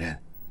国女人，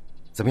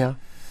怎么样？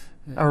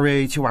二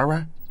位去玩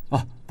玩？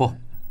啊，不，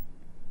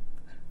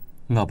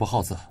我不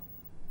好色。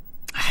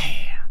哎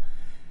呀，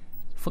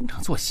逢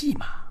场作戏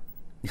嘛，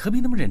你何必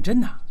那么认真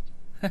呢？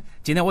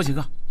今天我请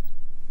客。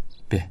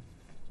别，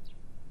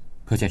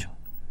柯先生，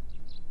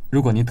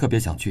如果您特别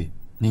想去，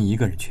您一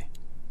个人去，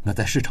我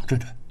在市场转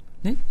转。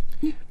你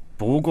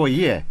不过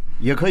夜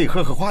也可以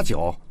喝喝花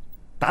酒，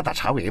打打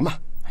茶围嘛。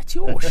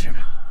就是嘛。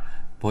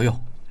不用，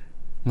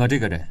我这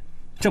个人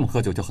这么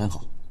喝酒就很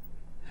好。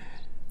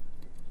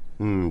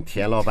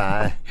田老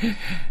板，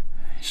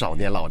少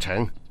年老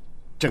成，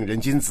正人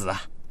君子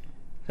啊。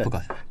不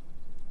敢，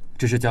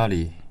只是家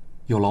里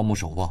有老母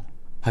守望，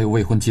还有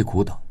未婚妻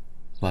苦等，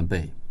晚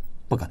辈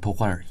不敢偷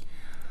欢而已。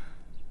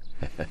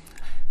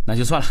那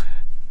就算了，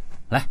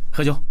来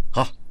喝酒。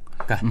好，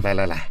干！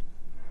来。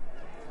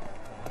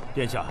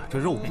殿下，这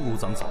肉不如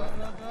咱们草原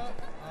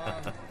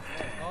的。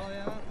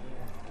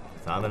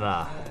咱们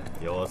呢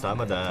有咱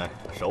们的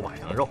手把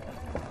羊肉，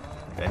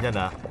人家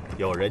呢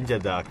有人家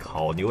的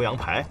烤牛羊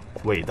排，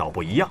味道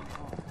不一样。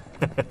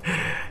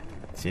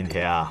今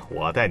天啊，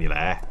我带你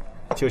来，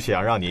就是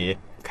想让你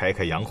开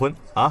开洋荤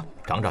啊，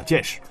长长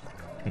见识。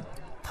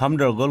他们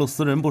这儿俄罗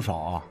斯人不少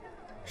啊，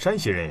山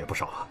西人也不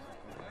少啊。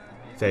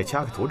在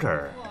恰克图这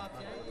儿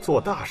做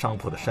大商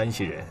铺的山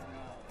西人，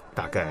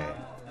大概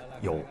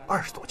有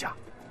20多家。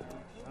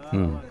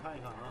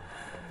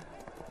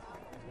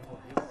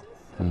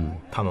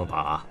他们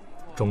把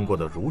中国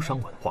的儒商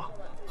文化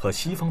和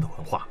西方的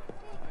文化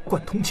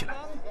贯通起来，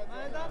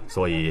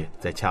所以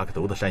在恰克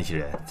图的山西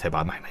人才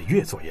把买卖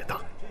越做越大。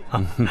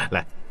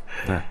来，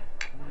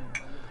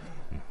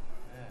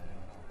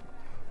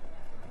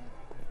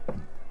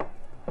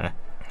哎，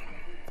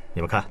你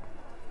们看，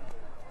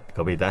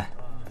隔壁单，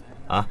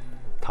啊，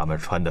他们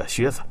穿的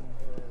靴子。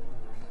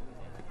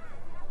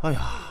哎呀，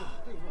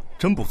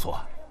真不错，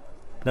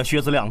那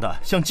靴子亮的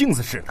像镜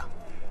子似的，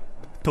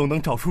都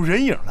能照出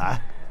人影来。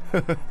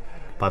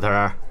巴特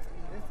儿，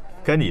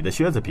跟你的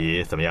靴子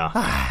比怎么样？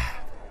哎，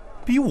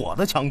比我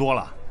的强多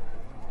了。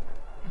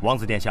王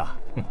子殿下，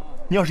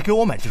你要是给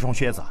我买这双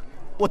靴子，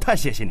我太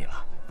谢谢你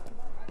了。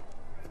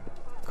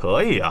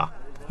可以啊，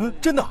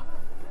真的。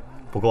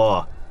不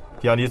过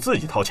要你自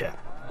己掏钱。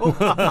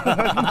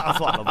那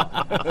算了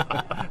吧。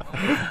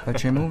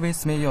Почему вы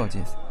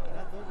смеетесь?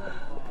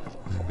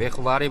 Вы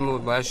говорите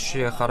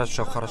вообще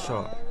хорошо.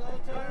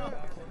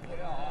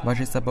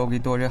 Ваши сапоги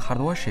тоже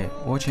хорошие,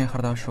 очень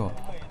хорошо.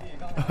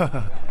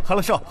 哈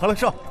拉少，哈拉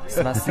少。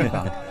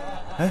Спасибо.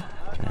 哎，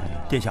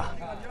殿下，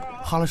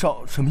哈拉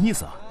少什么意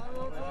思啊？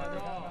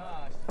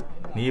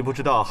你不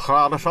知道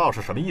哈拉少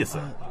是什么意思？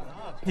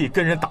你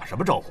跟人打什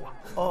么招呼啊？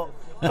哦，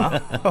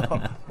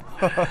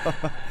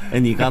哎，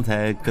你刚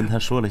才跟他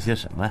说了些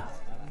什么呀？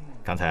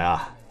刚才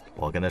啊，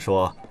我跟他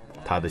说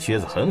他的靴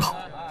子很好，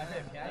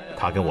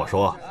他跟我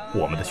说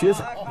我们的靴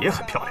子也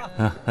很漂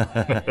亮。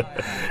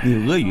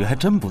你俄语还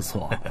真不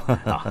错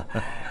啊！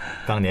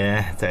当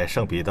年在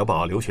圣彼得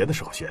堡留学的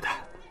时候学的。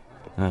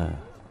嗯，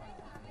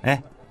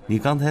哎，你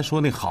刚才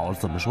说那好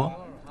怎么说？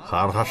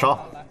哈拉少，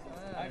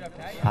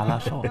哈拉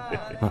少。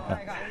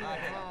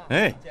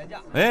哎，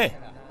哎，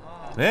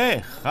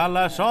哎，哈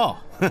拉少，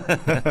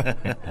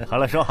哈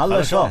拉少，哈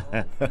拉少，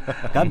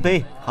干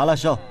杯，哈拉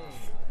少。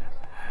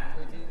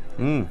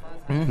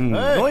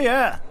罗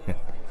爷。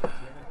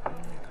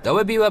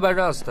Давай пиво,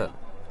 пожалуйста.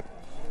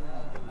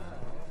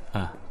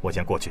 啊，我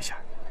先过去一下。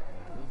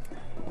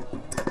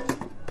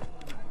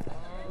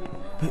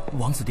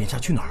王子殿下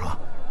去哪儿啊？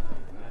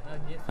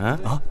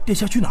啊，殿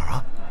下去哪儿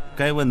啊？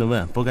该问的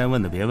问，不该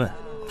问的别问。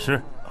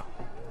是，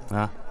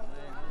啊，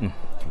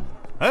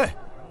哎，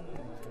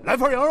来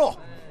份羊肉。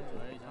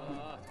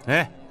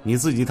哎，你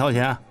自己掏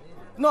钱啊？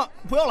那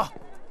不要了。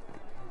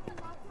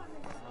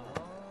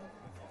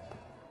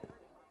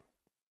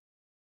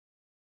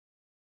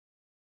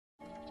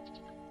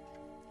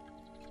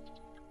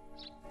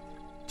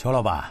邱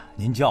老板，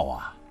您叫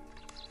我。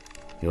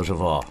尤师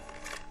傅，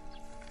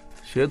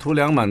学徒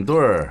梁满对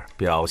儿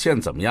表现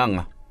怎么样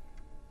啊？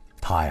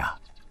他呀，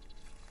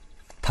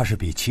他是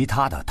比其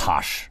他的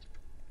踏实。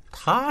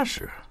踏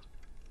实？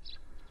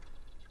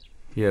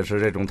越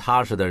是这种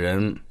踏实的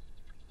人，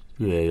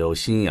越有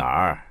心眼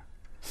儿。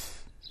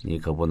你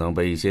可不能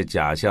被一些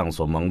假象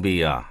所蒙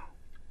蔽啊！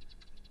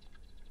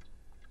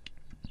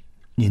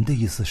您的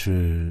意思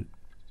是，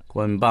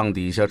棍棒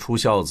底下出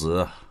孝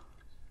子，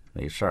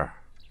没事儿，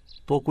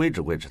多规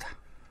制规制他。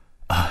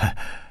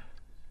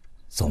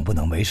总不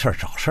能没事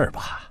找事儿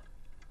吧？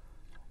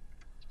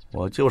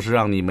我就是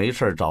让你没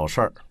事找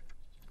事儿，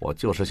我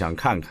就是想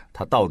看看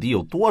他到底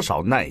有多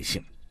少耐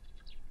性。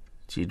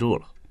记住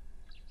了，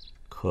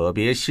可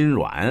别心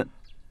软。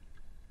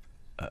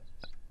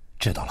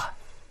知道了。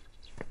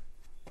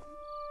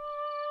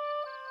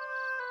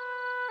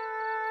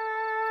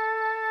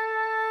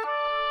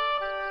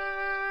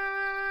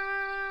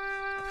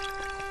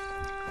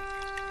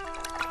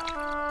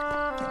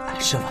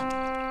师傅，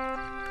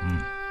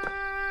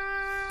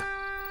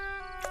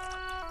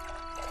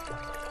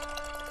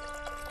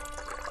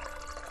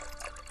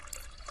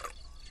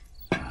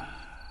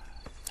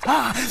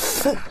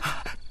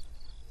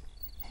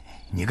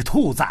你个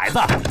兔崽子！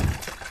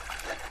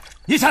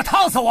你想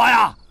烫死我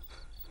呀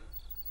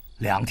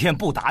？2天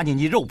不打你，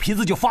你肉皮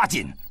子就发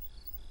紧。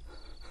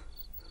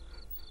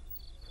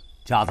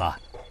架子，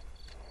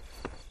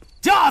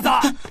架子！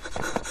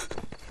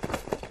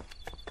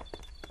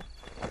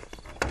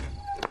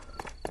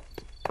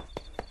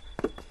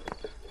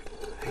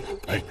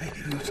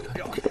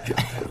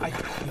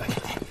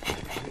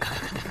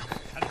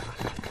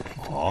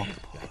哦，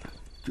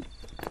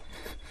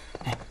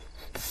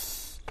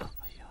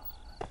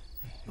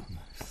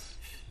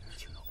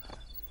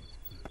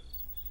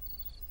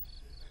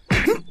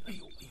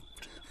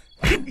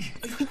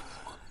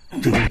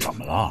这又怎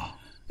么了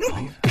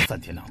？3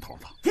天2头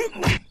的。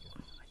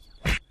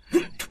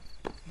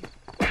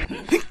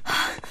你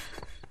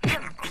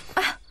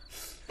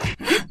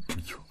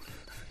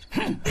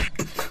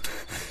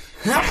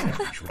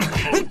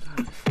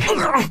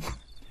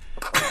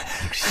个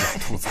小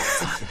兔崽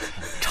子，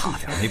差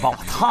点没把我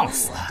烫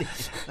死！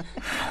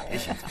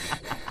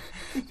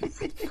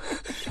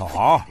小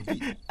豪，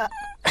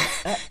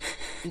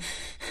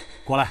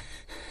过来。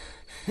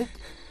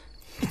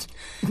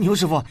牛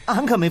师傅，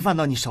俺可没犯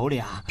到你手里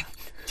啊！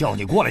叫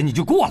你过来你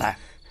就过来。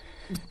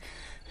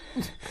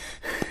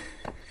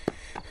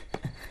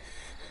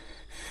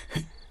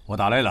我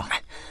打累了，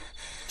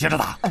接着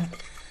打。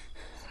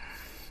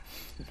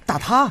打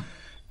他？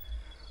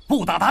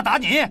不打他打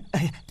你。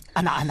哎，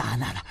俺打。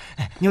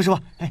牛师傅，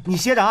你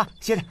歇着啊，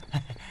歇着。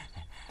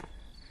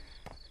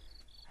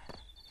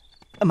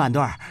满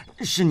队儿，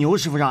是牛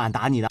师傅让俺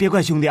打你的，别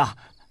怪兄弟啊。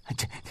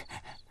这，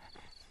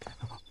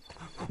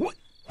我，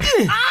哎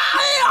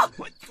呀，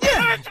我，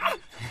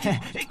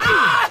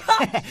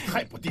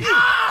太不地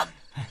道！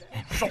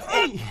手，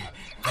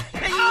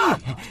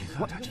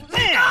我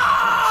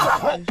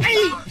这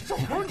手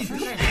头你是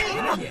谁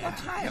呢？你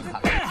太狠了！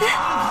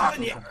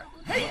你，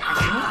哎呀，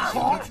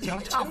好，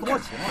行，差不多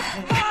行了。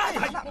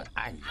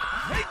哎呀，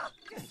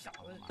这小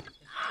子嘛，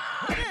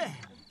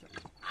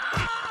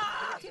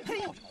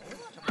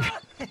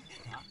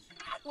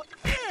我，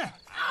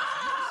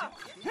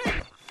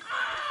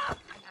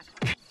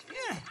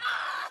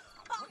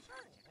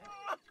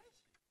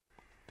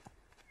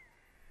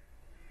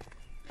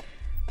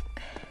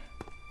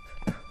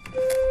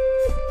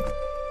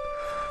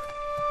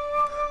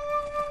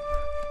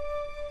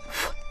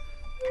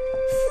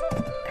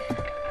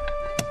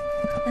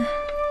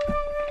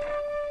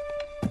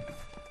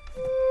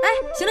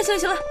行了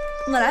行了，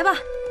我来吧，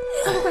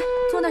快快快，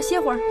坐那儿歇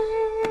会儿。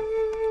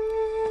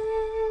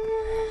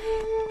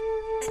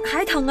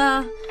还疼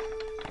啊？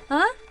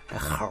啊？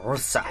猴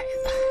崽子，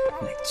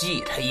我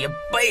记他一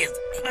辈子。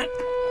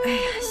哎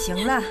呀，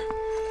行了，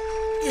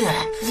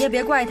你也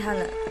别怪他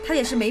了，他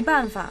也是没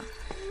办法，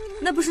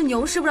那不是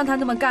牛师傅让他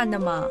那么干的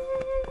吗？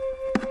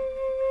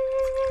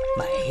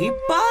没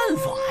办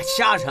法，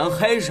下成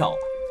黑手，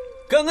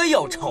跟个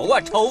有仇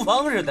啊抽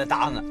风似的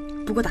打我。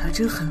不过打得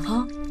真狠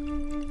哈！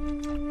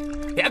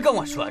别跟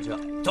我说这，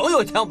总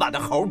有一天我把他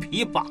猴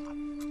皮扒了。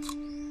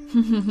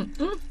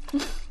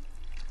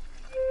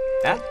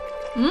哎，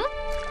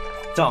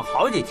整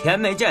好几天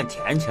没见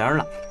田青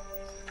了。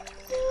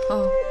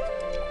哦，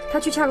他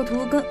去恰克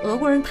图跟俄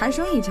国人谈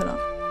生意去了。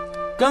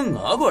跟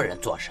俄国人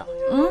做生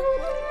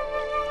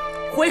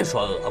意？会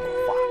说俄国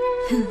话？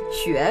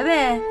学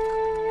呗。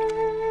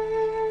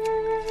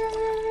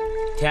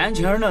田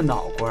青的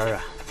脑瓜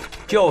啊，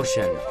就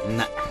是能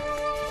耐。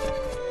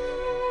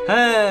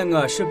哎，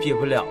我是比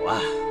不了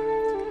啊。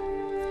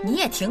你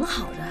也挺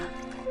好的。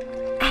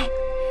哎，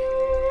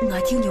我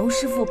听牛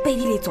师傅背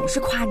地里总是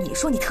夸你，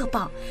说你特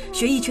棒，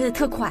学艺学得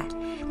特快，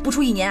不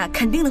出1年啊，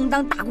肯定能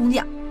当大工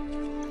匠。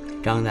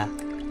真的？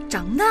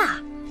真的。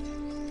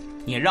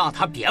你让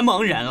他别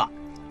蒙人了。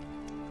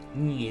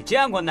你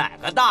见过哪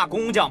个大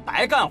工匠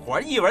白干活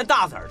一文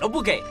大子都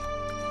不给？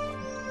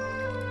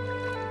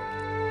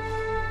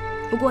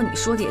不过你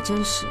说的也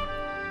真是，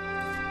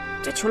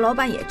这裘老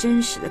板也真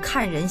是的，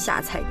看人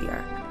下菜碟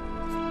儿，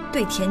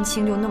对田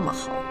青就那么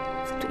好，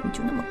对你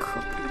就那么刻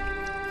薄。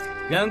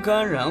人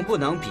跟人不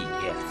能比，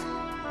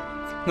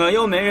我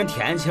又没人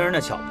田青那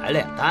小白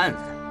脸蛋子，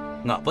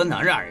我不能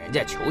让人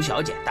家裘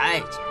小姐待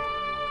见，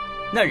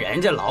那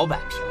人家老板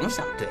凭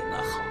啥对我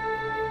好？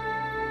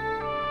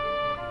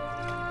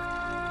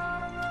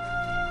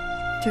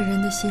这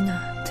人的心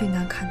啊，最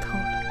难看透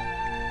了。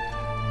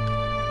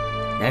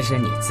那是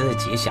你自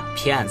己想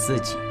骗自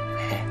己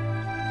呗。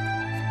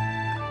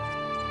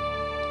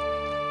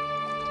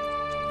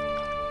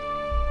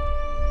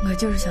我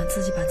就是想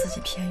自己把自己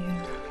骗晕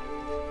了。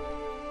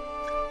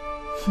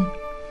哼，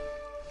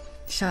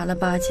傻了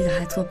吧唧的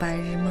还做白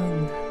日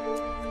梦呢，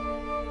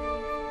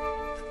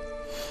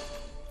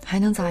还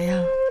能咋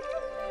样？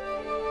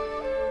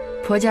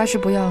婆家是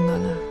不要我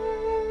了，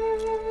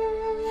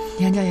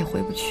娘家也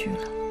回不去了。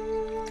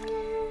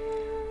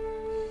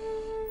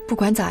不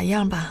管咋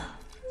样吧，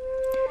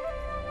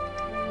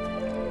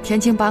田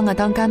青把我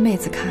当干妹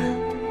子看，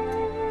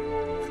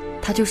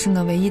她就是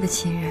我唯一的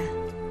亲人，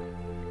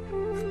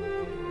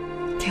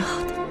挺好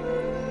的。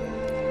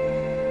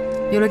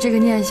有了这个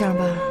念想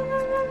吧，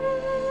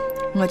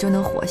我就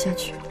能活下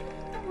去。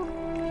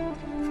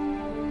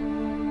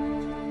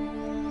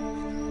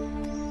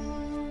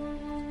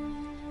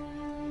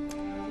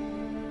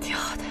挺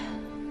好的。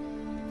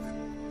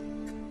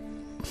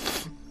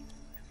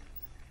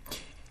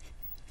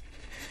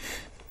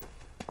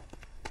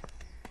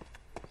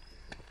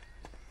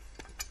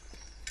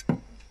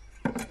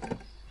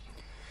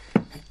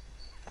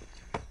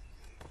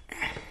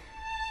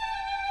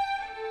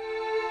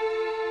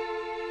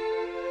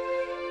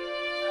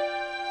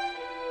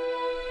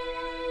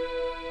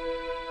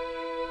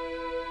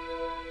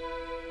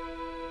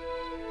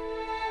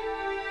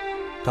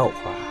豆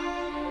花，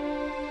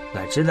我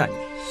知道你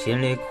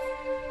心里苦，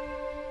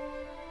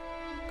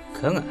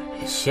可我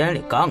这心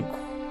里更苦。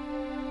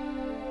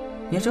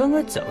你说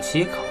我走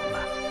西口吧，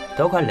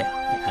都快2年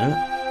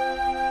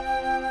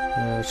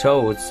了，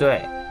受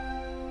罪，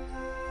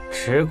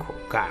吃苦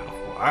干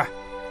活，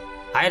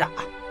挨打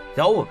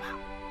揍吧。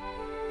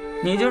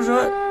你就说，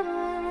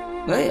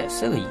我也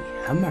是个爷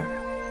们儿啊，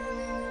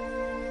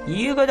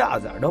一个大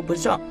子都不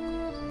挣。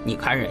你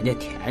看人家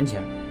田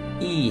青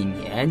，1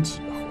年几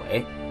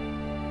回。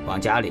往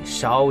家里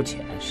烧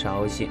钱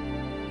烧信，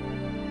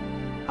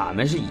俺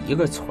们是一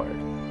个村的，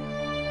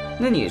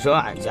那你说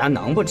俺家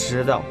能不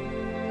知道？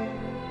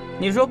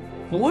你说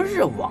不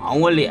是往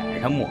我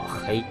脸上抹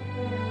黑，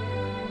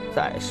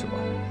再说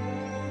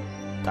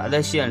他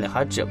在心里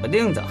还指不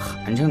定咋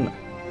寒碜啊。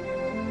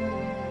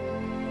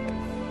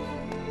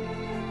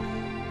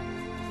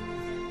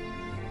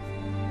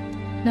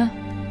那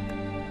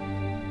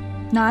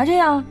拿着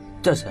呀，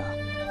这是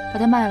把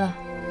它卖了，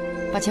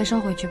把钱收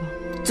回去吧。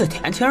这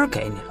田青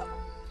给你了，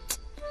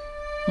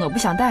我不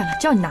想带了，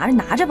叫你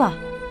拿着吧。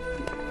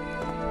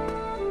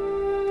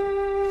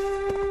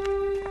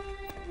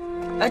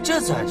哎，这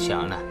咋行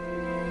了？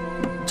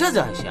这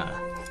咋行了？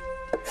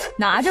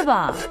拿着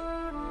吧。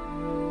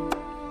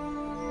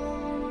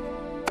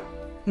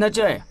那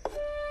这样，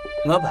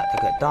我把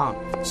它给当了，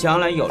将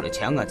来有了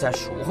钱我再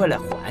赎回来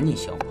还你，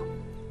行吗？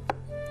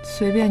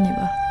随便你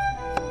吧。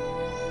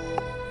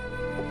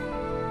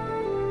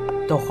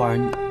豆花，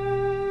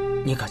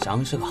你可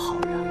真是个好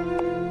人。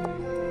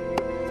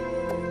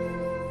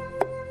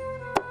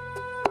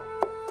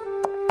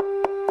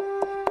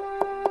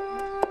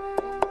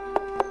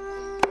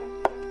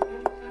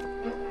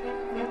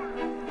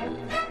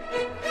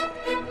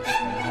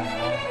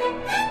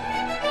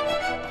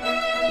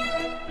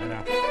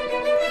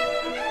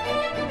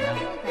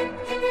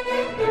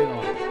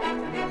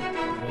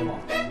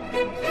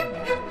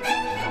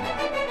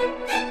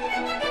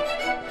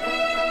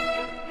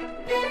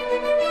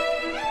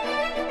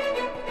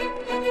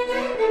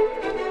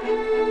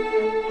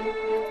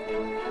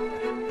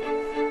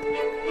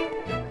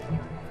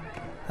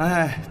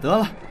哎，得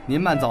了，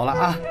您慢走了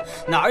啊。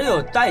哪儿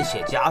有代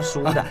写家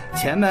书的？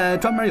前面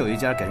专门有一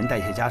家给人代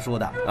写家书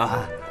的啊，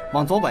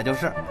往左拐就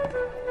是。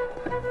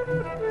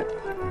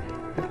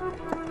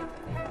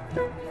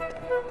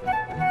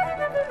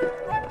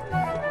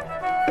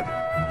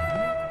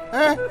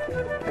哎，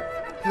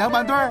两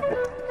板队儿，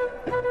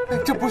哎，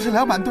这不是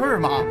两板队儿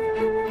吗？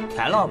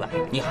田老板，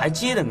你还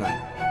记得我？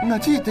我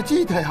记得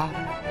呀，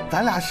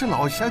咱俩是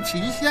老乡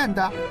祁县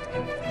的，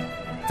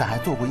咱还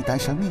做过一单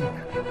生意呢。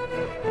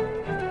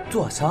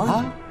做生意？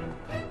啊？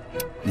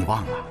你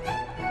忘了？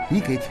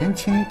你给田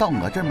青到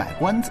我这儿买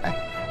棺材。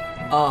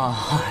啊，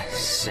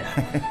是。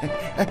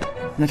哎，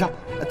我这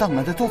到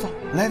我这坐坐，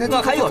来，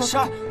我还有事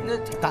儿，那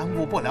耽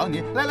误不了你。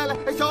来，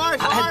哎，小二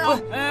啊！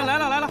哎，来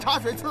了，茶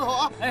水伺候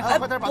啊！哎，快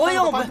点把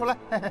凳子搬出来。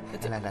来，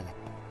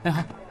哎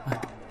好，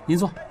您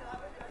坐。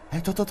哎，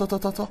坐，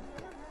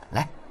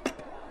来，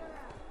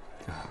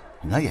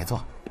我也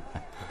坐。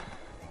哎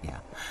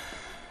呀，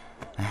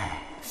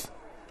哎，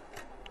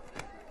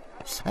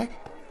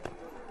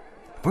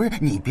不是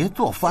你别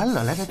坐翻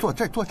了，来坐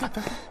这儿。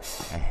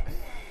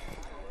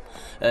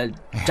哎，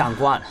站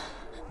惯了，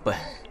不，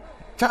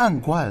站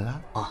惯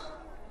了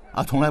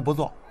啊，从来不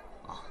坐。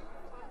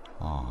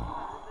哦，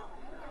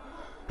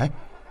哎，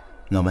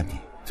我问你，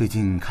最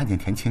近看见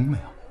田青没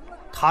有？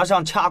他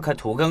上恰克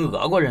图跟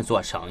俄国人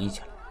做生意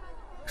去了。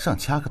上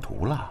恰克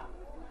图了？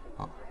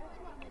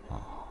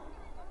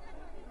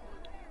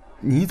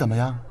你怎么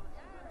样？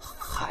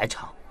还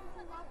成。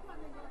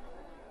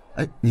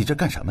哎，你这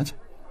干什么去？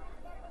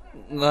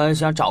我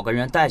想找个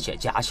人代写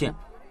家信。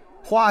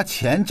花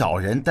钱找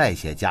人代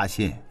写家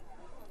信？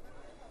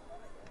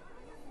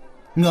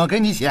我给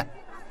你写。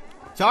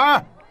小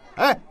二，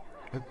哎，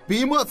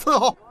笔墨伺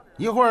候，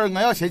一会儿我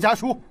要写家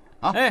书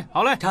啊。哎，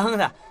好嘞，真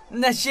的，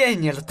那谢谢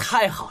你了，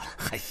太好了。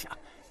哎呀，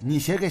你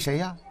写给谁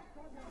呀？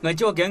我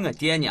就给我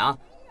爹娘，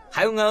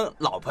还有我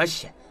老婆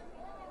写，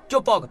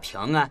就报个平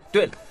安。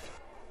对了，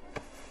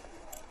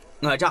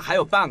我这还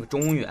有半个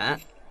中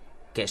元，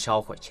给捎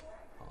回去。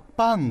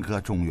半个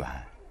中元？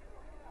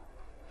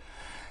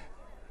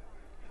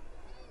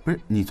不是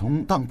你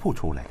从当铺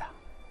出来的？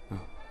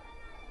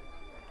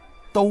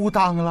都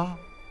当了？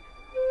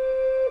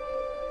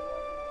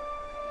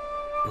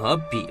我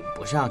比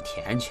不上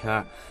田青，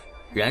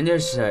人家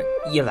是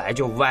一来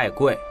就外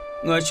贵，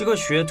我是个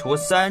学徒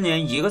，3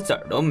年一个子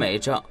儿都没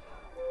挣，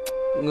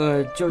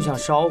我就想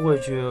捎回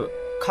去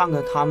看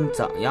看他们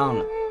怎样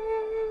了，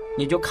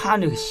你就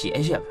看着个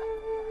写写呗。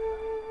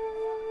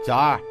小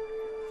二，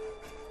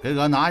给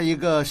我拿一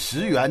个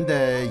10元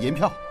的银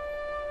票。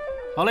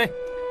好嘞。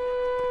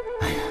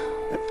哎呀，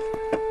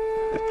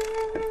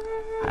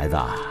孩子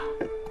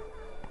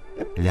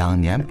，2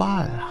年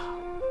半了，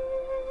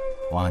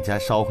往家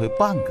捎回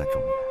半个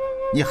中元，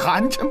你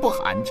寒碜不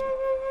寒碜？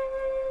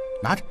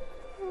拿着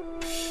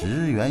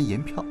10元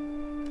银票，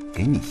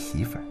给你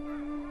媳妇儿，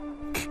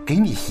给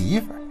你媳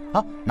妇儿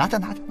啊！拿着。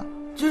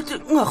这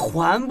我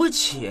还不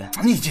起。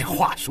你这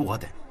话说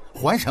的，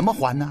还什么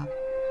还呢？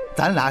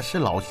咱俩是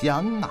老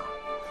乡啊，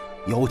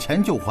有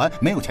钱就还，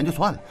没有钱就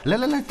算了。来，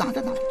拿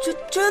着。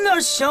这哪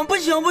行？不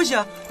行！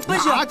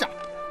拿着，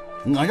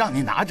我让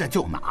你拿着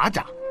就拿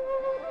着。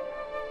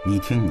你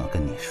听我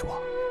跟你说，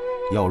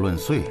要论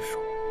岁数，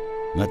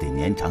我得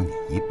年长你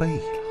1倍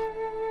了。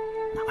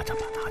拿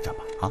着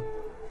吧啊！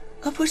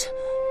不是，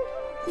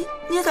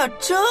你咋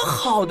这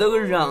好的个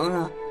人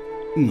啊？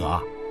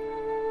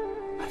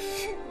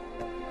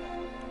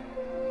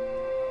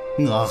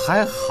我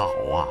还好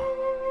啊，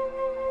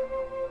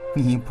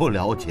你不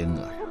了解我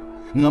呀，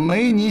我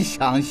没你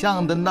想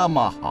象的那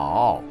么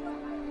好。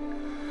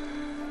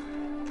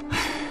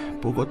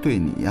不过对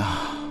你呀，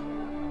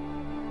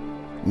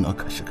我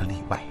可是个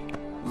例外。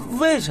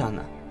为啥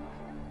呢？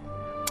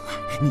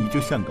你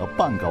就像个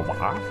半个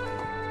娃，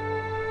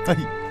哎，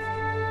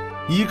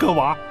一个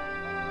娃。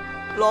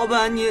老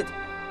板，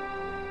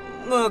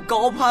我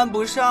高攀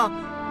不上，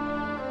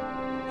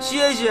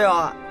谢谢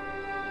啊。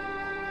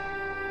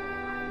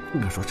我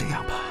说这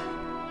样吧，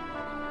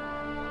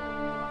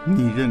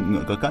你认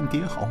我个干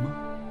爹好吗？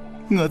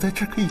我在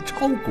这可以照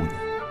顾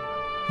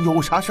你，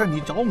有啥事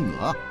你找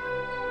我。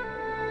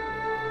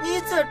你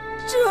咋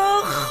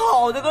这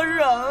好的个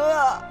人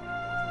啊？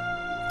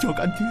叫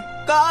干爹。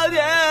干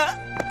爹。哎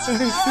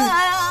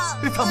呀，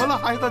怎么了，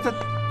孩子？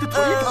这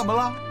腿怎么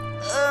了？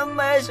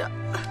没事。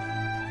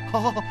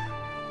好，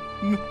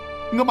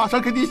我马上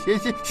给你写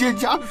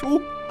家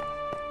书。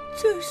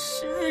这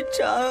是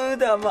真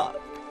的吗？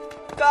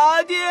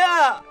干爹。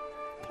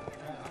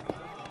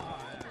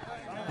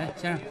哎，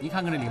先生，你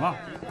看看这礼帽。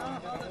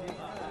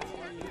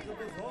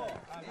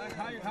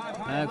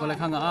哎，过来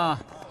看看啊，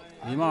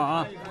礼帽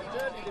啊。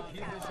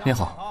你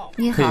好，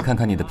你好，可以看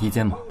看你的披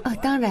肩吗？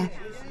当然，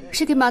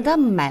是给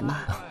Madame 买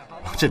吗？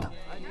是的。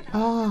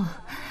哦，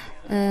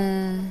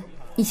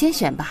你先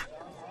选吧。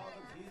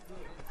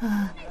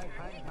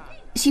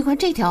喜欢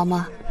这条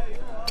吗？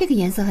这个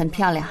颜色很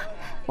漂亮，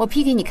我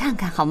披给你看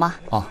看好吗？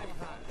哦。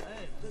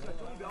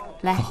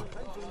来。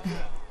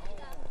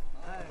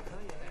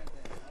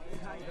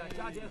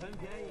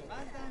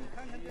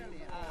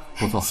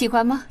不错。错，喜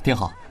欢吗？挺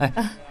好。哎，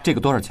这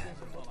个多少钱？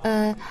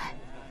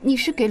你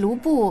是给卢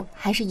布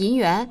还是银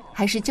元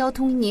还是交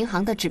通银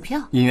行的支票？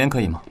银元可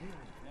以吗？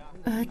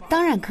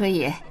当然可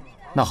以。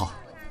那好，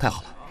太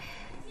好了。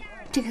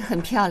这个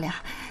很漂亮，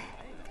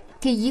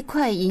给1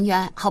块银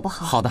元好不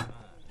好？好的。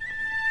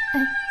哎，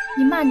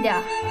你慢点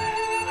儿，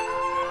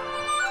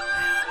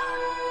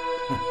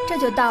这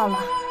就到了。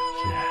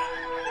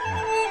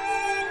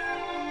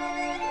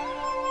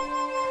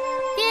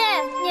爹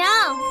娘，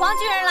黄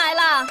巨人来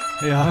了。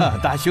哎呀，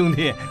大兄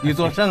弟，你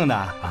做甚呢？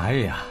哎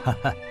呀，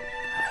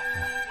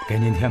给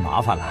您添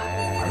麻烦了。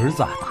儿子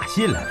打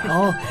信来了。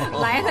哦，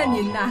来了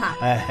您呐！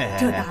哎，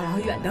这大老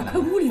远的，快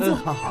屋里坐。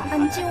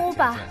你进屋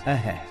吧。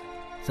哎，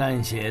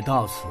暂写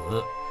到此，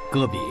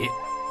搁笔。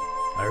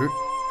儿，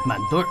满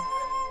对儿。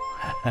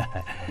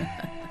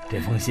这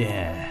封信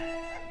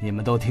你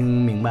们都听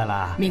明白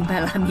了？明白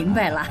了，明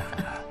白了。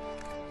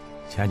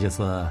前几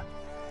次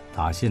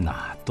打信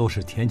呐，都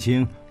是田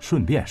青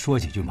顺便说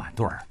几句满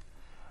对儿，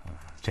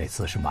这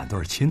次是满对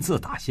儿亲自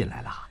打信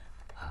来了。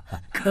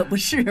可不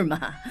是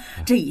嘛，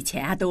这以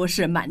前啊都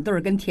是满对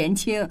儿跟田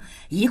青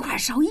一块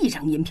烧1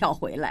张银票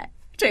回来，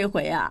这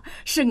回啊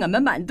是俺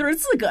们满对儿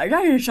自个儿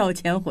让人烧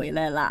钱回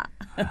来了。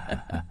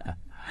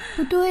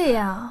不对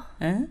呀。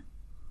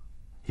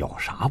有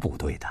啥不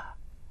对的？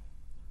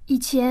以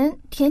前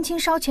田青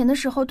烧钱的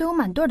时候都有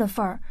满对儿的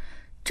份儿，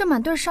这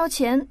满对儿烧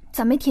钱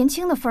咋没田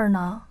青的份儿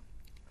呢？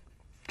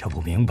这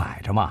不明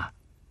摆着吗？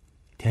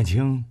田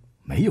青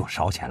没有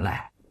烧钱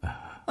来。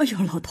哎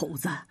呦，老头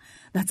子，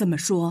那这么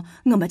说，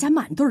我们家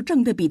满对儿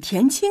挣的比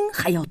田青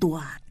还要多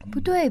啊？不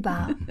对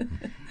吧？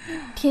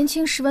田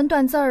青识文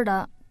断字儿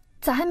的，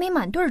咋还没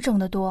满对儿挣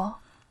得多？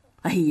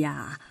哎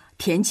呀，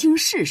田青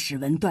是识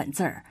文断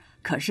字儿，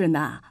可是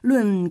呢，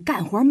论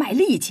干活卖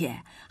力气，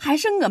还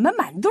是我们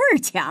满对儿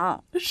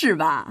强，是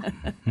吧？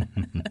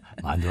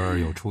满对儿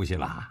有出息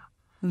了。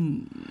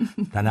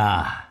丹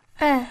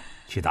丹，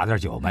去打点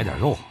酒，买点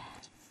肉，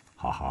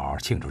好好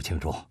庆祝庆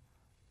祝。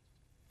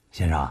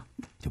先生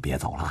就别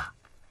走了。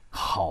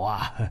好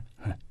啊，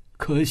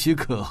可喜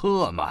可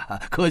贺嘛，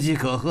可喜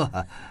可贺。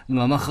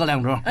我们喝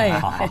2盅，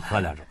好好喝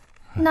2盅。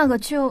那个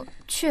就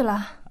去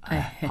了。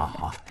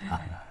好。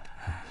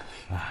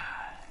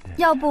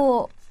要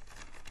不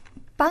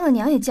把我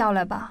娘也叫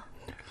来吧。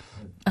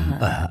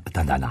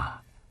丹丹呐，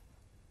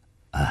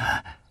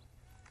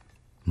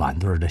满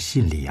对儿的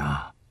信里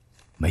啊，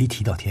没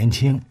提到田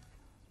青。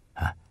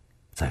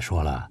再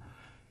说了，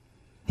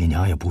你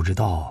娘也不知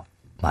道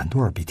满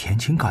对儿比田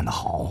青干得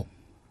好，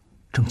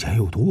挣钱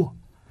又多，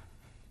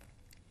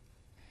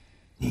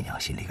你娘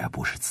心里该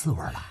不是滋味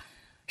了。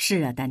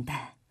是啊，丹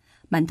丹，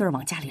满对儿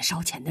往家里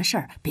烧钱的事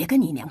儿，别跟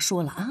你娘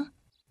说了啊。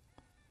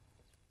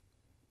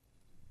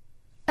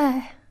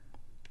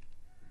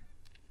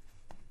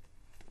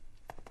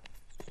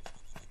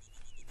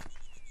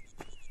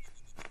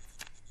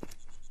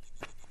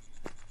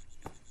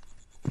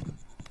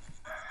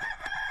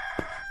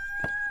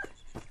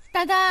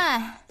丹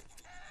丹，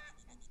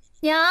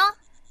娘，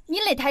你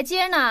垒台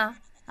阶呢？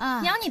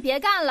娘你别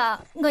干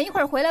了，我一会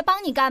儿回来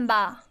帮你干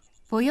吧。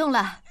不用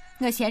了，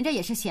我闲着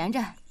也是闲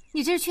着。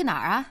你这是去哪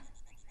儿啊？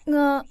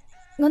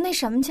我那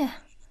什么去。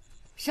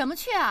什么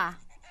去啊？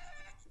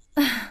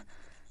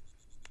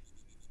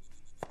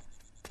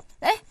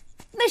哎，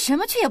那什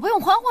么去也不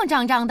用慌慌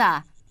张张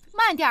的，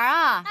慢点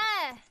啊！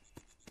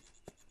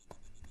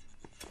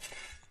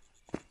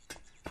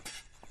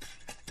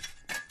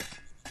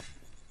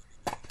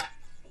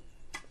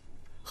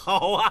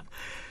好啊，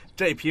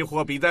这批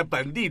货比在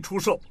本地出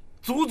售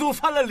足足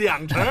翻了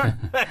2成。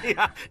哎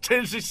呀，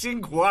真是辛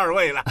苦2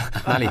位了。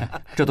哪里，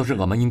这都是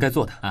我们应该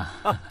做的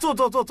啊！坐。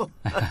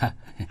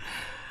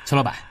邱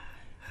老板，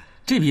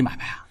这笔买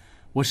卖啊，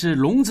我是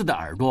聋子的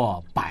耳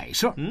朵摆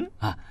设，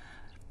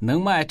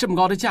能卖这么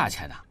高的价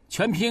钱呢，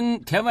全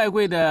凭田外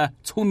贵的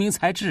聪明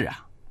才智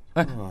啊！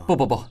哎，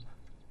不，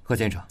何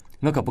先生，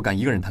我可不敢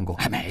一个人贪功，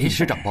没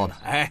事长报的。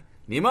哎，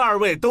你们2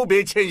位都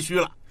别谦虚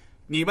了，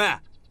你们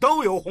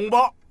都有红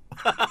包。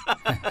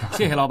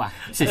谢谢老板，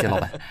谢谢老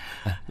板。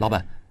老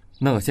板，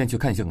那我先去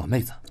看一下我妹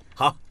子。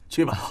好，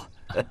去吧。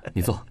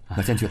你坐，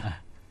我先去了。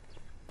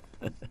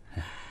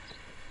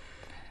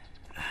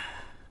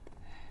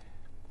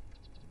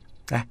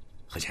哎，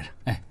何先生，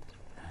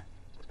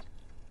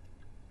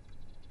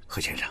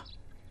何先生，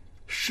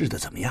试的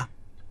怎么样？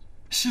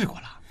试过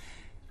了，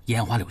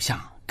烟花柳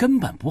巷根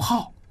本不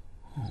好。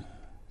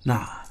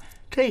那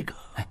这个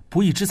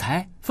不义之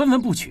财，分文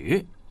不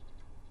取。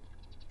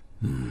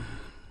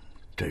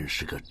真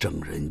是个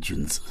正人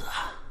君子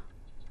啊！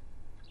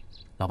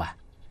老板，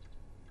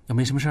要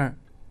没什么事儿，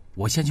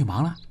我先去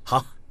忙了。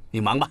好，你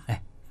忙吧。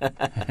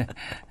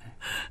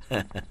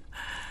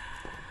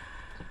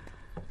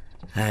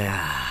哎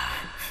呀，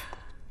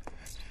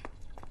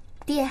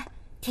爹，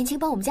田青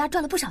帮我们家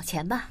赚了不少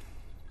钱吧？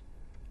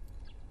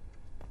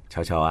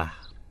乔乔啊，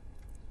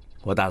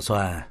我打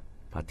算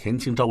把田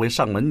青招为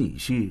上门女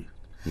婿，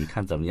你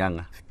看怎么样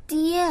啊？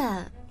爹，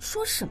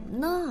说什么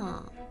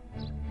呢？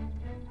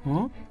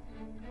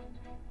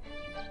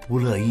不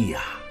乐意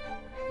呀？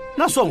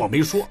那算我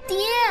没说。爹，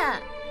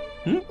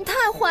你太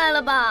坏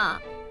了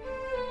吧！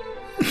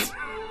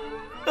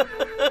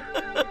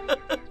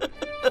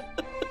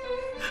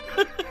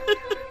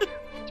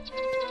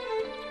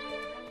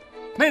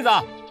妹子，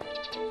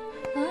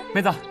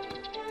妹子，啊，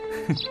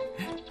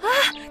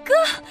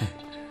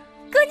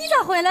哥，你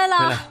咋回来了？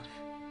回来。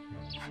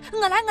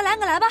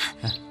我来吧。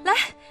来，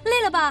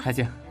累了吧？还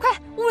行。快，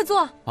屋里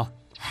坐。好。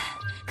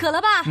渴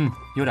了吧？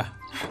有点。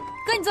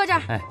哥，你坐这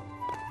儿。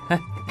哎，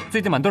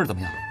最近满队怎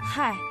么样？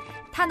嗨，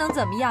他能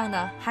怎么样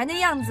呢？还那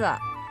样子。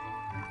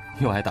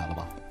又挨打了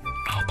吧？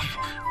挨打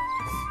了。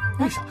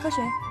为啥？喝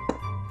水。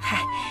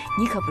嗨，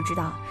你可不知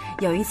道，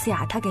有一次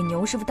呀，他给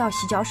牛师傅倒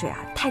洗脚水啊，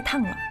太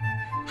烫了。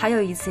还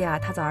有一次呀，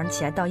他早上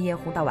起来倒夜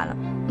壶倒完了。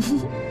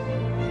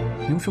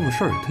牛师傅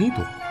事儿也忒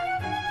多。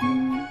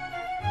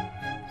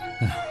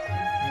哎呀，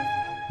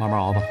慢慢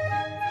熬吧，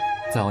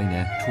再熬1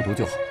年出毒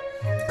就好。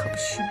可不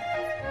是。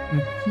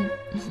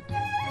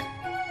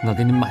我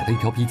给你买了一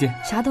条披肩。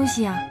啥东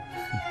西呀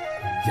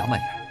洋玩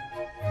意儿。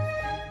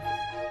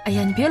哎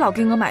呀，你别老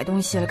给我买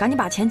东西了，赶紧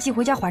把钱寄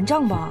回家还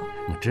账吧。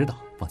我知道，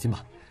放心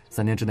吧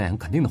，3年之内俺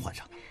肯定能还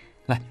上。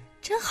来，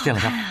真好这2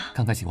条看啊！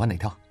看看喜欢哪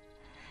条。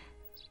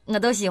我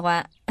都喜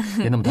欢。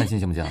别那么贪心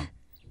行不行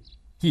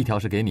？1条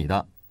是给你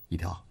的，1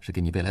条是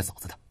给你未来嫂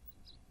子的。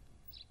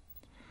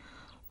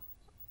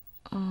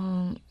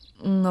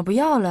我不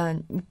要了，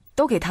你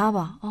都给他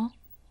吧啊！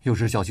又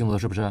是小性子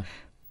是不是？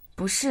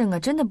不是，我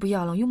真的不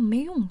要了，又没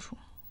用处。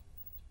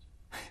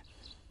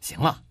行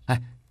了，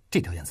哎，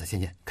这条颜色鲜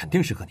艳，肯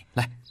定适合你。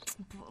来，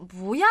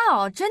不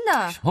要，真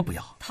的。什么不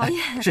要？讨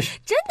厌，试试。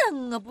真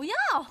的，我不要。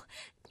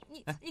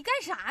你干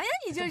啥呀？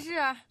你这是？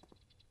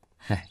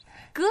哎，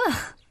哥，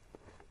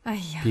哎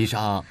呀，披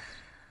上，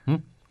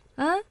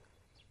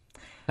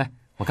来，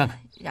我看看。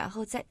然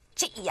后再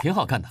这样，挺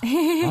好看的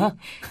啊，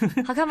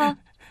好看吗？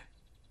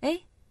哎，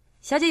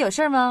小姐有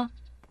事吗？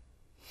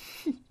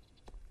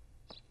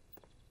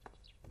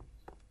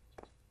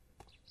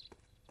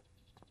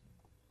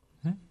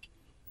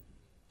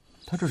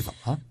他这是怎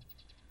么了？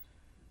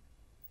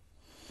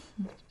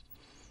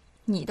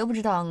你都不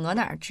知道，我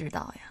哪知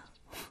道呀？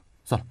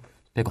算了，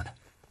别管他。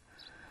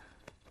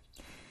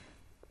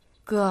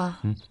哥，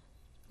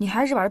你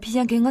还是把这披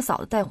肩给我嫂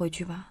子带回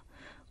去吧，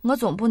我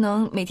总不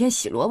能每天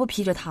洗萝卜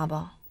披着她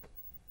吧？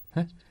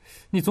哎，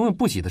你总有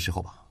不洗的时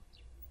候吧？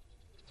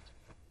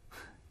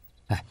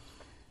哎，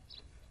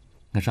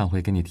那上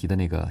回给你提的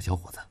那个小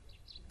伙子，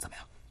怎么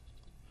样？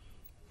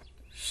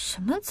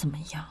什么怎么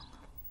样啊？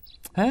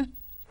哎，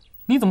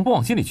你怎么不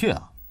往心里去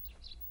啊？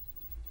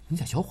人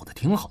家小伙子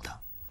挺好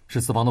的，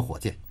是4房的伙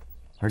计，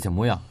而且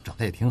模样长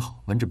得也挺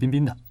好，文质彬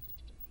彬的。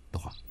豆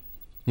花，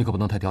你可不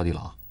能太挑剔了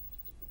啊！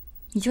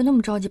你就那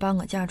么着急把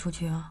我嫁出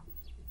去啊？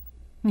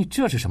你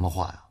这是什么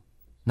话呀？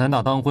男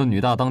大当婚，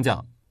女大当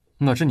嫁。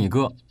我是你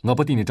哥，我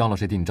不替你张罗，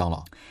谁替你张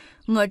罗？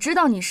我知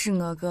道你是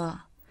我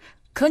哥，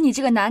可你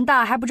这个男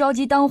大还不着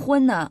急当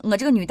婚呢，我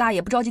这个女大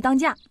也不着急当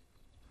嫁。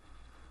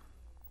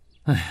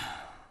哎呀，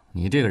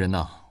你这个人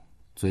呐，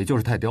嘴就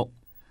是太刁。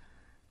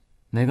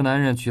哪个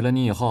男人娶了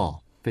你以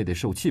后，非得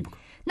受气不可。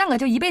那我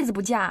就一辈子不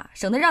嫁，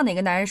省得让哪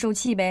个男人受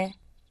气呗。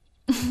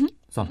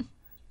算了，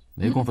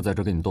没工夫在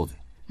这跟你斗嘴，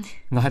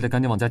我还得赶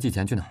紧往家寄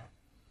钱去呢。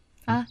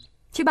啊，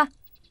去吧。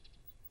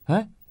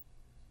哎，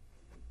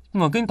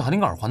我给你打听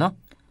个耳环呢。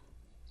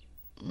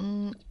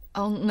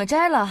我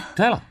摘了。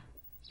摘了？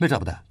为啥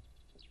不戴？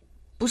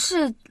不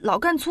是老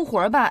干粗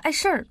活吧，碍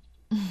事儿。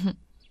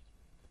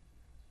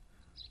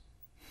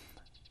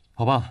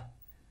好吧，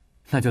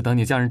那就等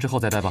你嫁人之后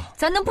再戴吧。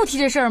咱能不提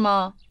这事儿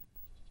吗？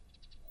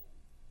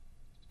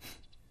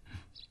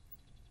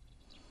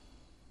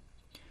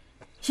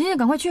行，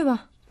赶快去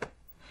吧。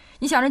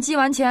你想着寄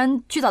完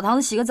钱去澡堂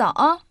子洗个澡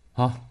啊？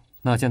好，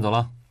那先走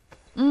了。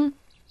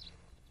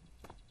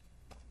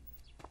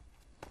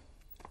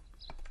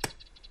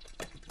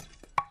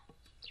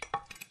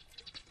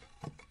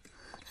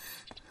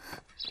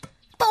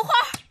豆花，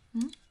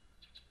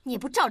你也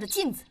不照着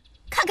镜子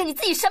看看你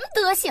自己什么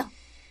德行？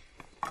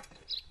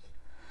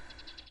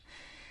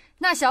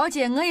那小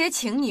姐，我也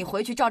请你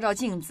回去照照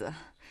镜子，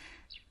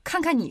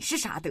看看你是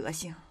啥德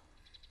行。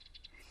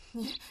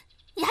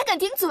你还敢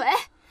顶嘴？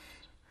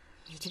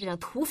你这个让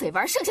土匪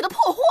玩剩下的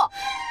破货！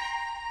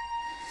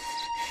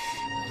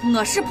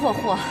我是破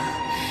货，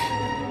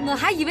我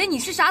还以为你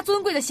是啥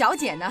尊贵的小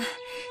姐呢，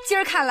今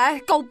儿看来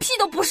狗屁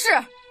都不是。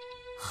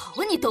好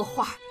啊，你豆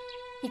花，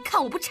你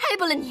看我不拆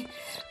巴了你！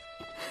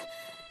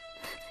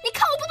你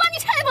看我不把你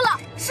拆巴了！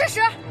试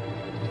试，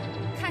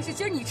看是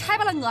今儿你拆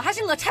巴了我，还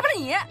是我拆巴了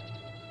你？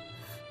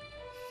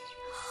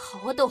好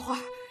啊，豆花，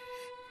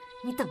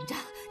你等着，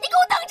你给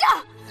我等着！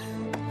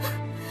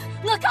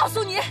我告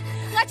诉你，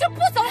俺就不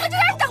走，我就在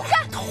这等着。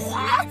你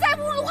要再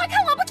侮辱，我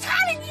看我不插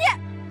了你！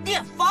你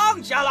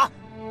放下了，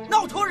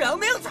闹出人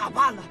命咋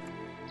办了？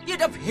你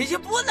这脾气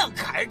不能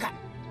开开。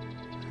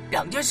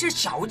人家是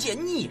小姐，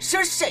你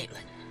是谁了？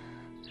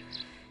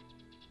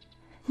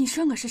你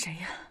说我是谁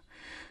呀？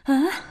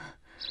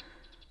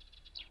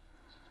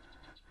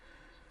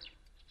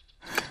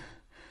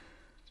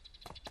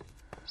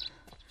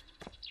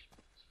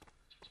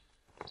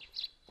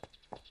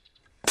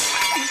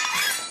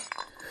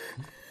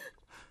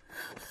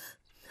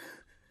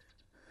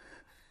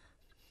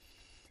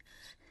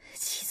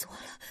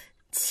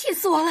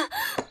死我了！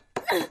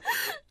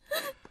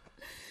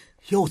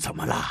又怎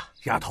么了，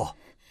丫头？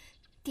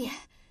爹，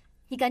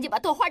你赶紧把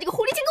豆花这个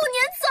狐狸精给我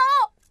撵走！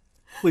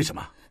为什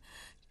么？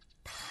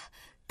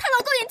他老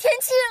勾引田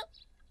青。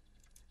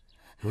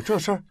有这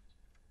事儿？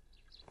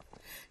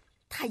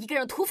他一个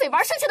人土匪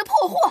玩剩下的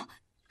破货，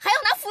还要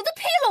拿斧子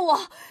劈了我！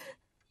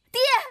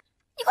爹，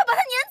你快把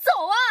他撵走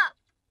啊！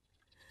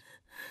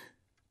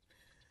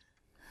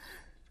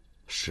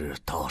是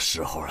到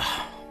时候了。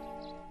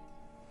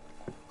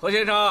何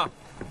先生，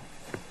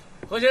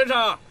何先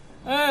生，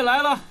哎，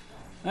来了，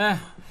哎，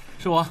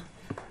是我，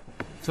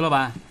崔老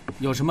板，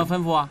有什么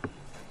吩咐啊？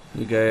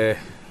你给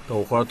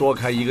豆花多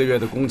开1个月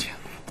的工钱，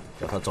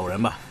叫他走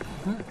人吧。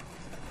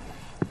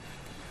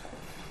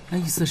那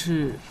意思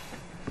是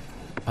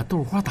把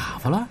豆花打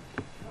发了？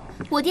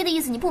我爹的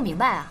意思你不明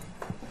白啊？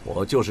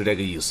我就是这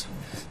个意思。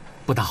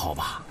不大好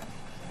吧？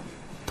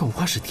豆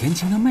花是田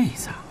青的妹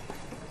子啊。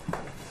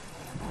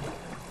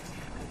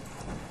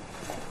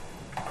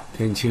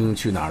田青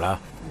去哪儿了？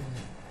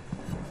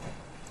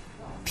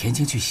田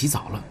青去洗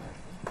澡了，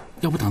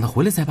要不等他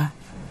回来再办？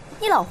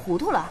你老糊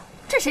涂了，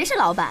这谁是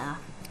老板啊？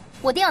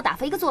我爹要打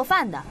发一个做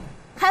饭的，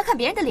还要看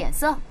别人的脸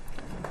色。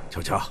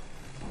乔乔，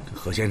跟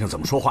何先生怎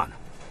么说话呢？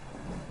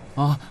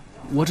啊，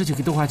我这就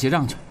给豆花结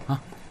账去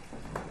啊。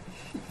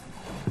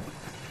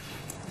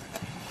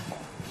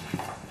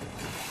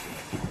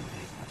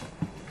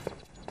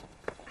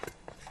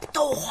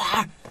豆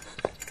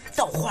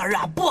花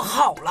啊，不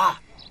好了！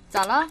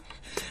咋了？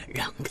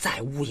人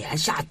在屋檐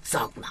下，怎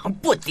能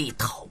不低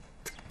头？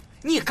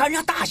你敢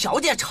让大小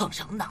姐逞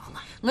什么能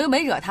啊？我又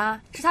没惹他，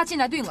是他进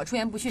来对我出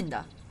言不逊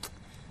的。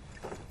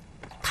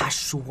他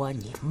说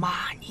你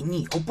骂你，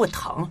你又不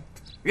疼，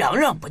忍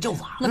忍不就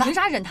完了？我凭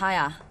啥忍他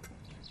呀？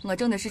我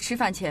挣的是吃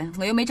饭钱，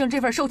我又没挣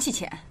这份受气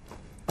钱。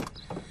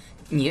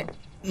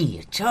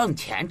你挣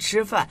钱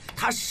吃饭，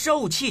他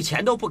受气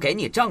钱都不给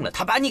你挣了，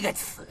他把你给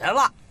辞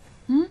了。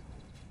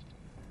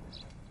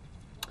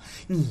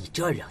你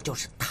这人就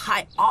是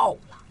太傲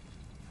了。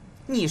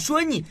你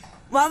说你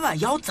弯弯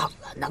腰怎么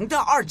能得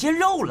2斤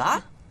肉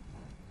了？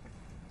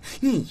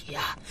你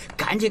呀，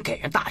赶紧给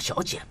人大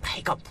小姐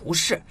赔个不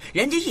是，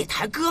人家一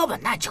抬胳膊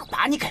那就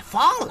把你给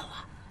放了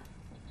吧。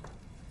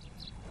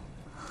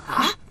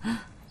啊？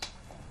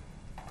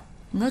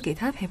我给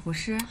他赔不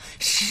是？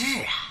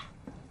是啊。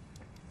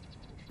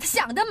他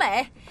想得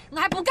美，我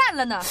还不干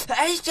了呢。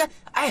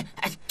哎，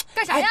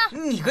干啥呀？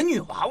你个女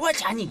娃娃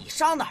家，你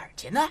上哪儿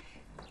去呢？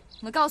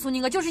我告诉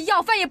你，我就是要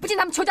饭也不进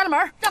他们邱家的门。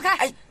让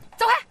开！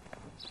走开！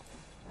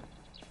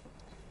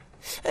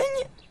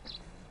你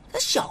跟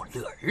小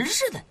驴儿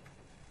似的。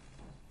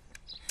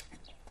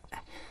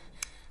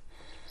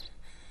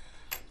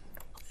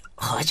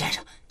何先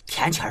生，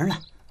田青呢？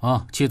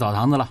啊，去澡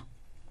堂子了。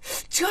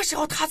这时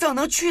候他怎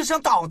能去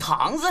上澡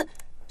堂子？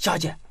小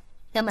姐，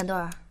梁板墩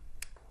儿，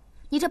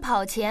你这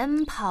跑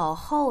前跑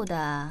后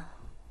的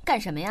干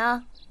什么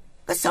呀？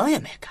我什么也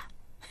没干。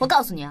我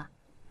告诉你啊，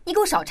你给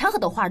我少掺和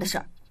豆花的事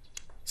儿，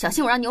小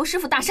心我让牛师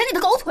傅打折你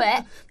的狗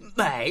腿。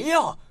没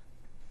有，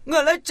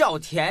我来找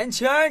田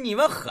青。你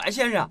问何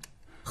先生？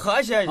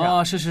何先生？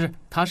哦，是，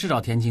他是找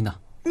田青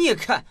的。你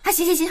看，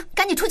行，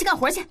赶紧出去干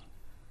活去。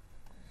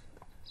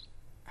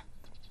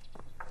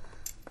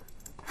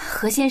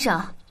何先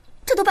生，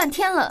这都半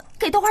天了，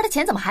给豆花的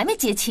钱怎么还没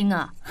结清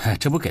啊？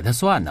这不给他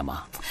算的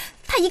吗？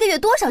他1个月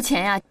多少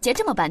钱呀？结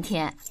这么半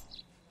天，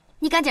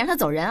你赶紧让他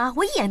走人啊！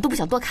我一眼都不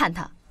想多看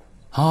他。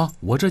好，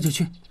我这就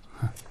去。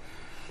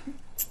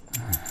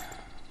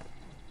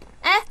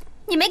哎，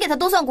你没给他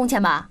多算工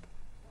钱吧？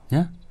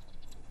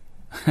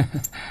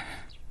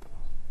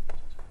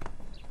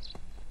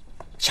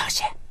小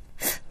姐，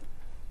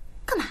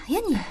干嘛呀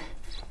你？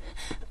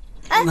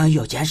我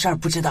有件事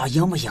不知道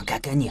应不应该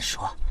跟你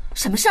说。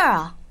什么事儿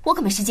啊？我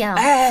可没时间啊。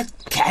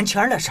田青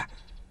的事儿。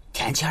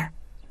田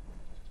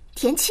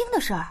青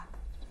的事儿。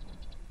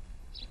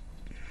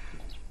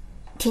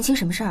田青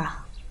什么事儿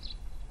啊？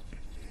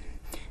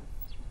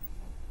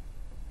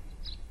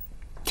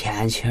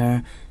田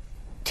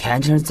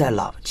青在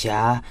老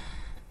家，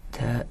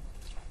他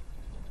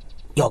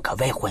有个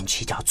未婚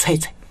妻叫翠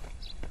翠。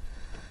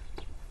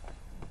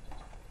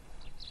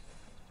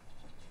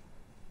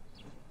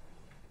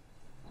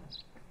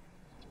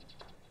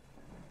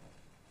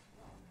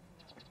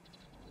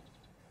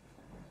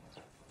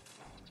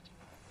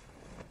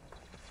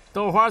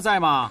豆花在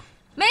吗？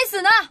没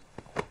死呢。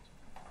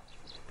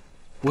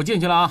我进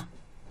去了啊。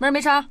门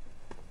没插。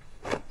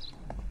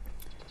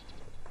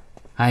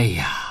哎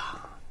呀，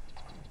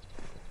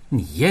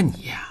你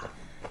呀，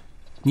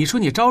你说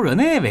你招惹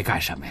那位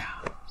干什么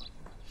呀？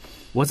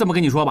我这么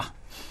跟你说吧，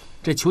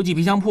这裘记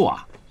皮箱铺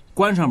啊，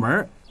关上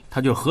门，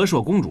她就是和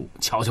硕公主，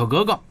巧巧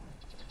格格。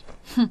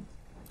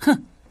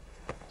哼，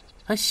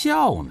还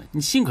笑呢，你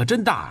心可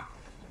真大啊！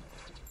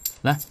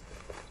来，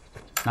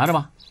拿着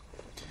吧。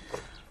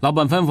老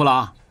板吩咐了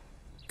啊，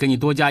给你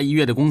多加1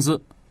月的工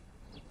资。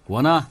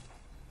我呢，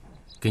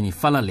给你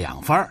翻了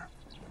2番。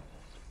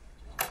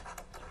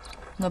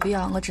我不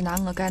要，我只拿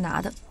我该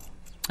拿的。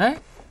哎，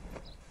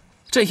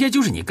这些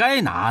就是你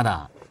该拿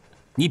的，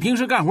你平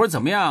时干活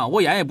怎么样？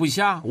我眼也不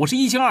瞎，我是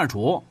一清二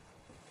楚。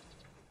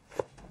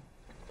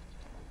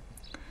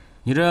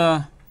你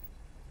这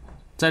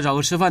在找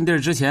个吃饭地儿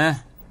之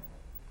前，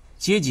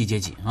接济接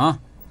济啊。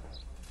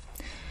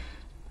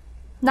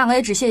那我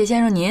也只谢谢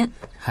先生您。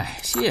嗨，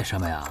谢什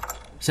么呀？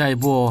下一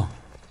步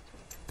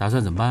打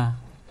算怎么办？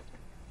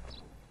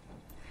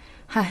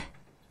嗨，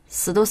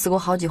死都死过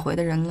好几回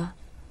的人了，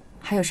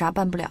还有啥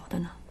办不了的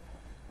呢？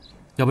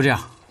要不这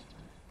样，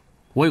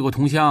我有个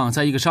同乡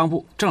在一个商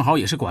铺，正好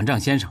也是管账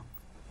先生，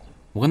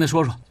我跟他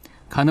说说，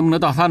看能不能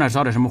到他那儿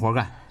找点什么活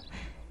干。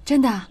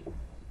真的？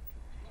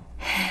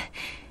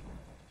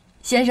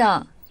先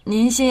生，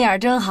您心眼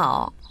真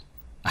好。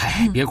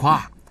哎，别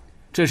夸，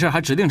这事儿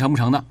还指定成不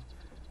成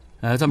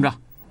的。这么着，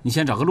你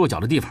先找个落脚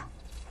的地方，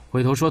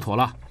回头说妥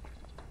了，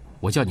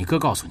我叫你哥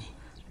告诉你。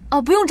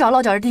哦，不用找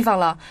落脚的地方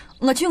了，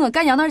我去我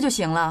干娘那儿就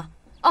行了。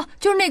哦，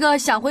就是那个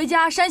想回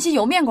家山西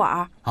有面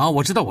馆。啊，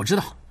我知道。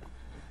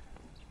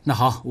那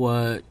好，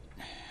我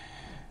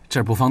这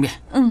儿不方便，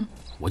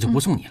我就不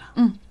送你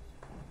了。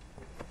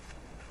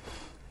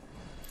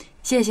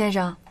谢谢先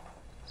生。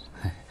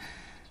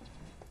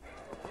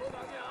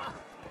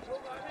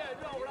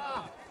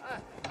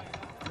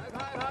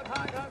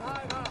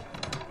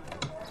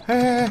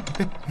哎，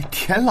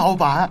田老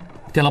板，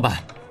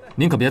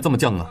您可别这么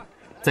犟啊！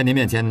在您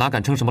面前哪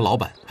敢称什么老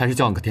板，还是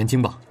叫我个田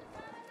青吧。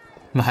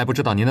我还不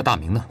知道您的大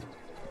名呢。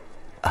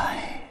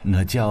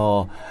我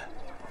叫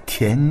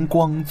田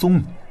光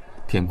宗。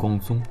田光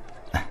宗，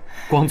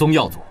光宗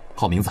耀祖，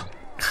好名字。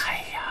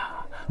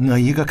我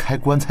一个开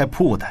棺材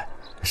铺的，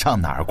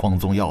上哪儿光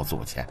宗耀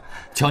祖去？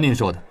瞧您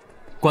说的，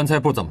棺材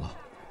铺怎么了？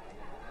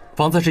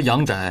房子是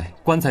阳宅，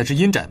棺材是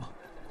阴宅吗？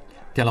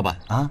田老板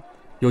啊，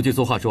有句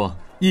俗话说，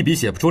一笔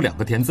写不出两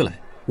个田字来。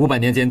500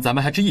年间，咱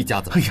们还是一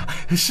家子。哎呀，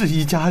是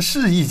一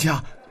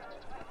家。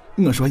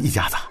我说一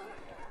家子，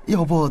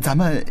要不咱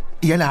们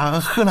爷俩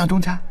喝两盅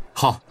茶？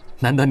好，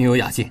难得你有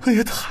雅兴。哎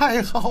呀，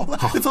太好了！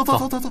好，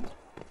走。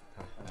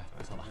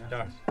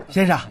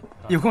先生，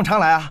有空常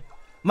来啊，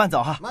慢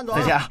走哈。慢走。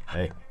再见啊。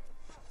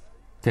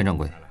田掌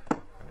柜，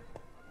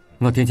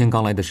我田青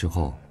刚来的时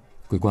候，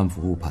归官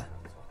府误判，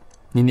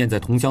您念在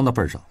同乡的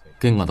份上，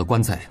给我的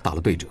棺材打了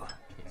对折，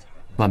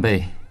晚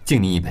辈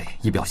敬您一杯，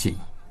以表谢意。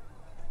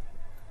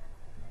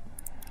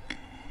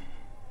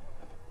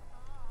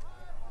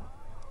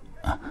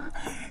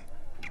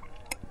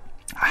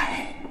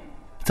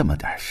这么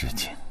点事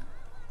情，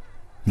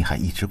你还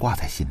一直挂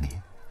在心里。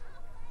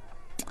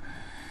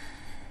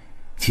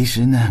其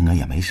实呢，我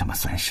也没什么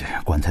损失。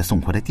棺材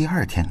送回来第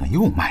2天，我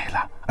又卖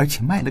了，而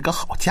且卖了个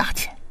好价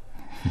钱。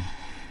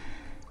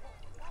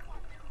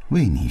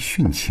为你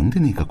殉情的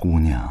那个姑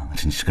娘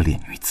真是个烈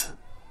女子。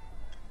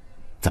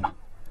怎么？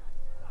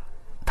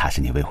她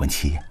是你未婚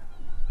妻呀？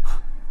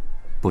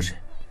不是，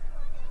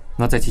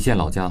我在祁县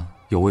老家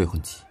有未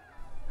婚妻。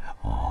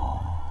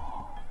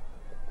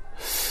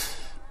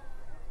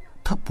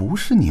她不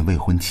是你未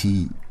婚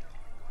妻，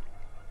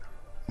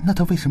那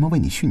她为什么为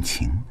你殉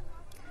情？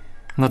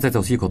我在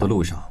走西口的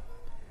路上，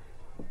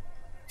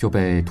就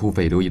被土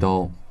匪刘一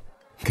刀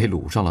给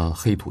掳上了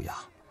黑土崖。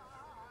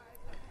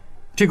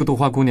这个杜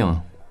花姑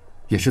娘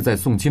也是在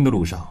送亲的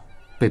路上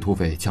被土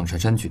匪抢上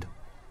山去的。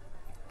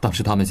当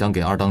时他们想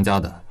给二当家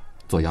的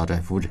做压寨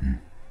夫人，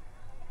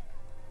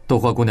豆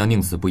花姑娘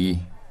宁死不依。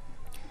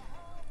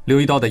刘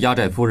一刀的压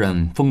寨夫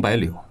人风白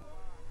柳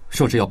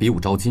说是要比武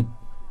招亲，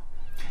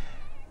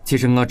其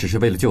实我只是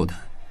为了救她。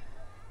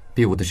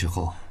比武的时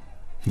候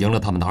赢了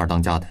他们的二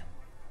当家的，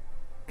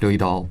刘一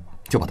刀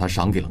就把她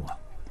赏给了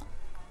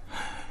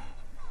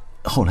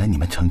我。后来你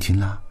们成亲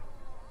了？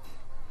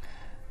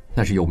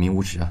那是有名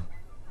无实啊。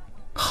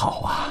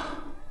好啊。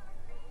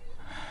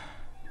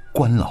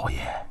关老爷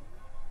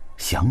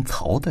降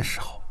曹的时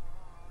候，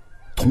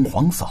同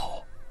皇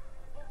嫂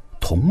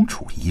同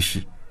处一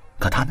室，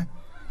可他呢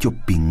就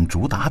秉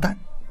烛达旦，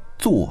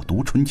作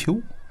读春秋。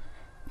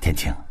天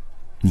青，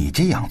你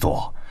这样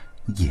做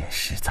也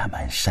是咱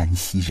们山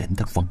西人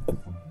的风骨。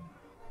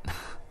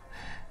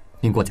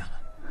您过奖了。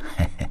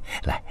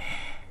来，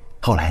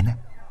后来呢？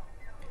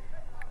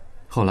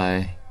后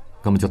来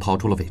我们就逃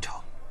出了匪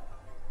巢，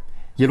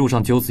一路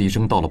上九死一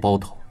生到了包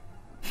头，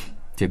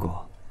结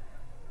果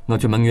我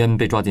去蒙冤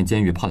被抓进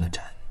监狱判了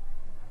斩，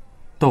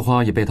豆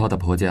花也被她的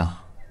婆家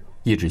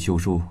一纸休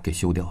书给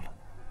休掉了。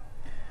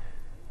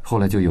后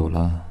来就有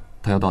了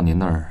她要到您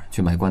那儿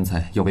去买棺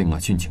材要为我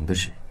殉情的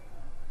事。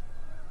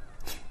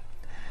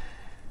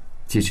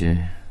其实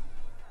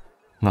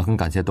我很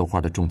感谢豆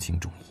花的重情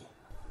重义，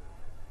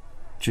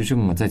只是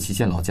我在祁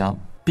县老家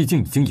毕竟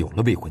已经有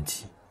了未婚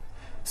妻，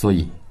所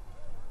以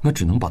我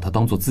只能把她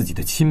当做自己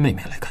的亲妹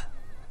妹来看。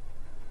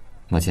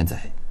我现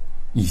在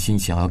一心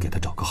想要给她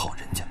找个好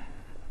人家。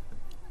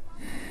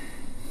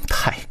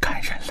太感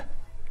人了。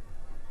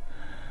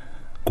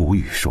古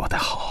语说得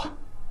好啊，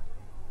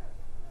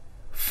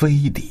非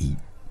礼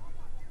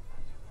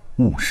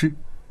勿视，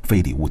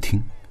非礼勿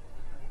听，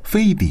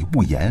非礼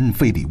勿言，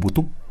非礼勿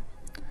动。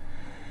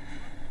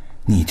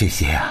你这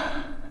些啊，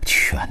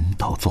全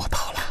都做到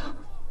了。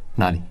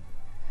哪里？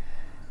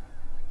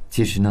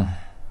其实呢，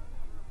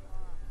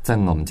在在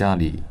我们家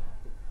里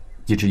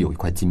一直有一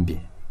块金匾，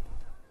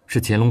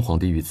是乾隆皇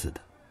帝御赐的，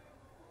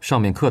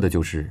上面刻的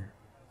就是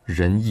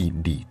仁义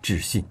礼智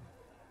信。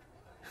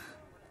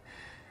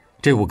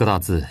这5个大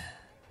字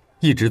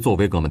一直作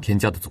为我们田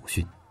家的祖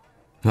训，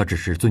我只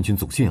是遵循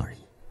祖训而已。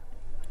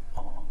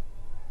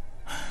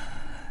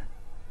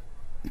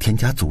田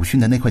家祖训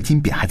的那块金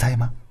匾还在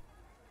吗？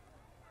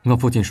我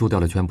父亲输掉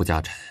了全部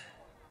家产，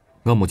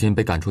我母亲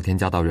被赶出田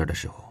家大院的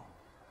时候，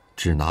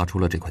只拿出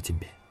了这块金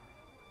匾。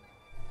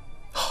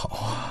好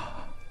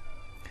啊，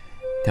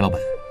田老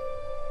板。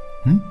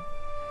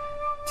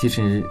其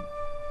实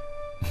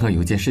我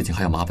有件事情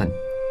还要麻烦你。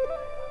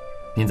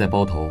您在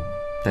包头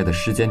待的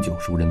时间久，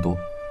熟人多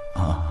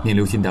啊，您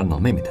留心点我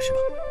妹妹的事吧。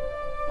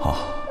好，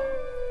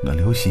我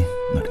留心，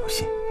我留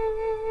心。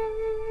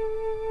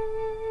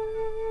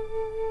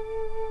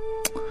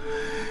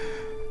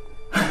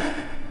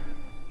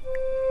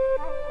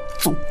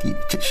作孽，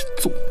真是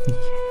作孽！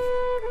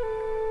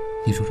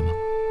你说什么？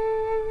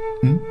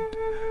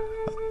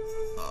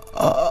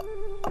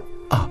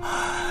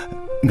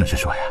我是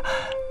说呀，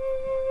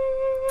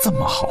这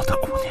么好的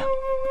姑娘，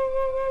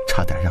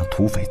差点让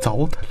土匪糟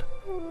蹋了，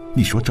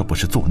你说这不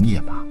是作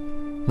孽吗？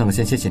那我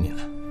先谢谢你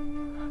了。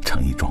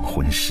成一桩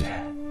婚事，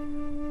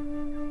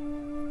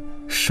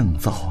胜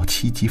造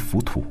七级浮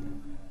屠，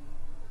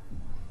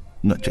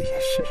我这也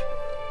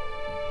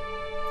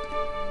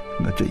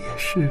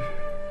是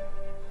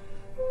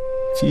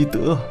积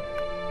德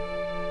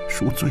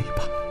赎罪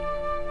吧。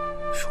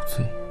赎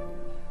罪？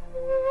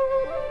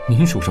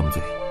您赎什么罪？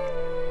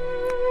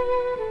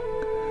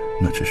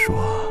我是说，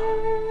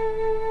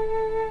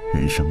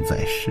人生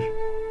在世，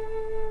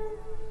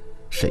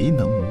谁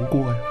能无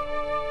过呀？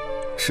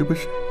是不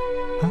是？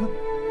啊？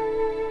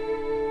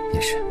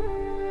也是。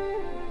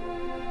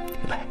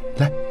来。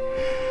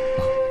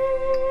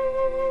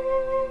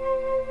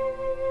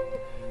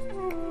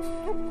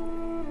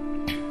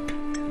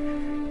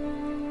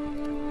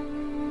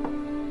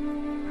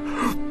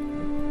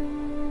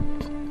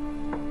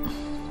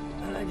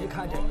你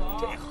看这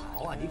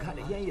好啊！你看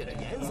这烟叶的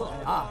颜色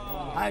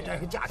啊，哎，这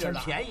个价钱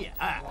便宜，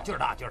哎，就是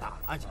它，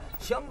啊，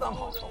相当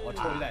好抽。我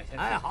抽一袋先。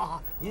哎，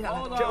好，您看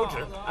看，这有纸，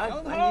哎，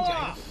您捡一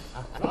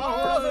个。老虎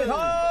的碎汤。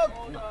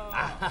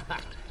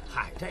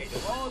嗨，这就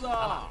包子。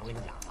我跟你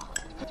讲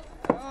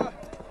啊，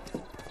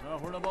热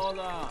乎的包子，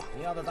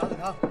你要的打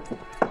汤。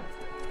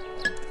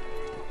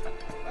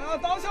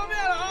刀削面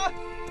了啊！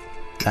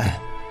来。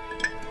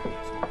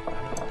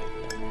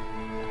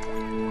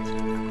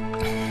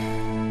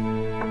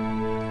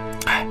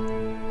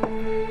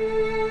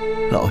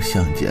老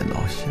乡见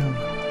老乡啊，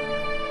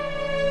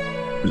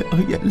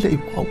两眼泪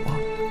汪汪。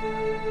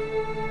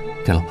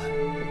田老板，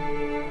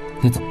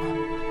你怎么了？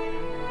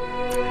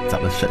咱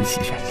们山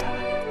西人啊，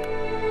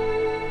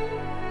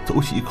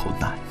走西口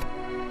难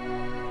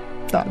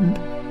的。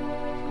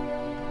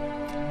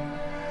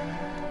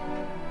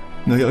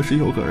我要是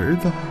有个儿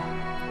子，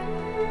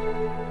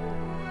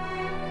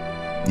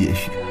也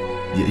许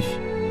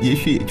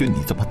也就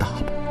你这么大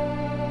吧。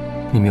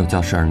你没有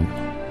家室儿女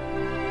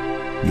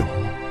了？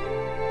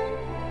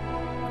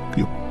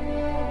有，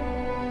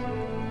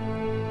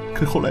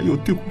可后来又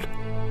丢了。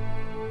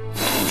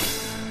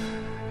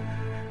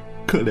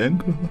可怜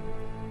我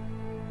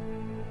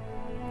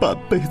半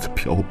辈子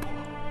漂泊，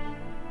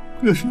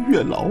我是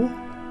越老啊，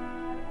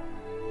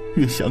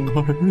越想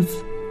我儿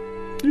子，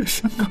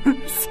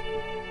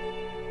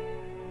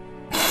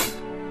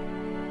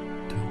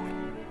丢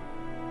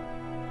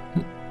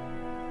了。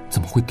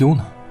怎么会丢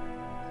呢？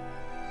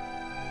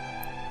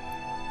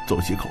走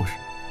西口时，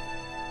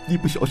一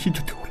不小心就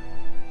丢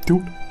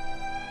了。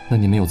那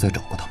你没有再找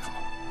过他们吗？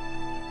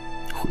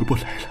回不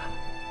来了，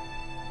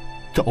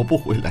找不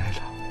回来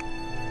了。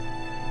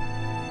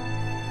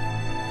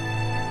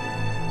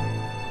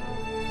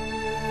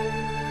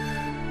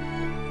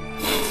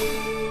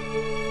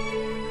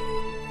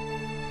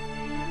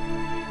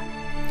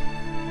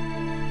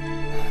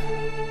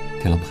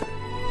田老板，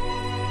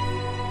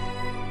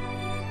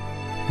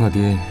我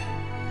爹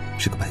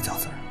是个败家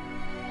子儿，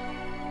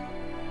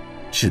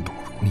嗜赌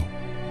如命。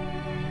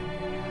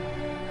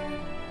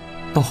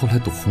到后来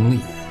赌红了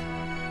眼，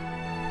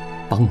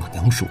把我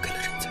娘输给了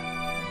人家，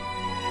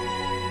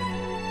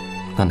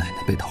我奶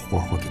奶被他活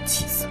活给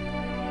气死了。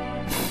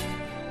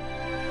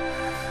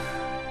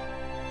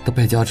他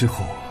败家之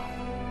后，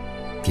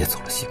爹走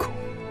了西口，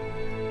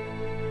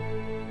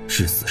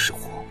是死是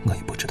活我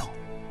也不知道。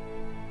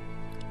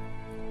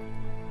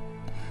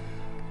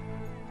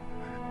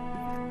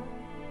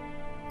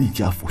你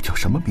家父叫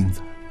什么名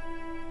字？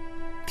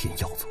田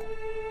耀祖。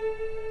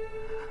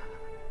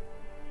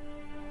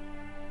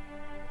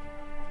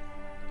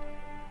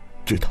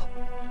知道，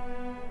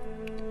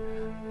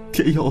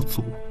田耀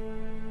祖，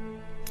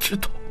知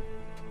道。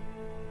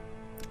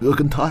我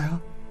跟他呀，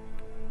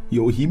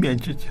有一面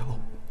之交，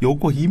有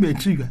过一面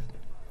之缘，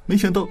没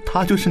想到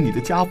他就是你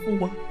的家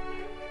父啊。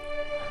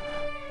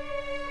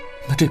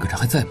那这个人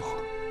还在吗？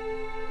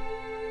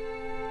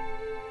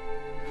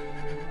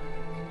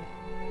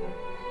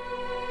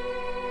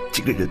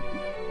这个人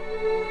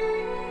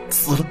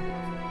死了，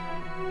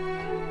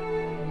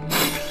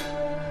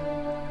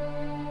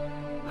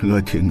我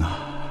听啊，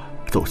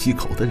走西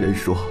口的人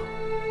说，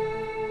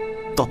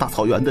到大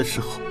草原的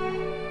时候，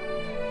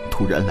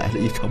突然来了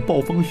一场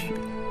暴风雪，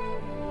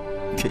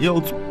田耀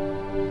祖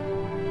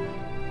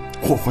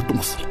活活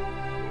冻死了，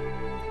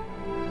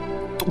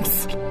冻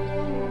死了。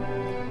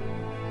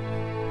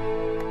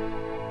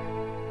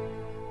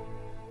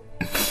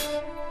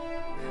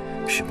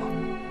是吗？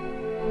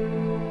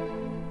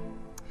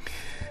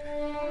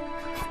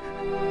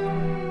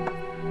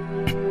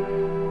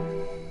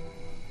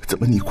怎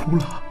么你哭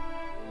了？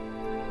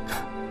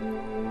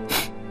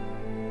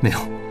没有，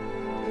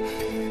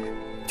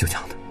就这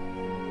样的。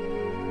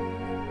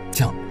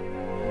这样，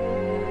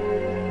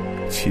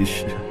其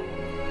实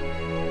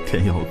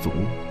田耀祖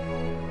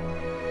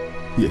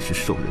也是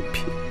受人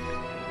骗，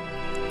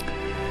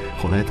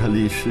后来他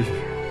立誓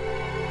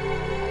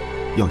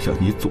要像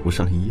你祖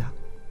上一样，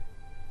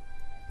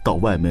到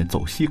外面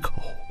走西口，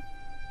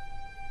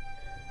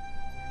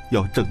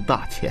要挣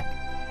大钱。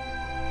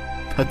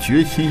他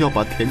决心要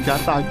把田家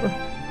大院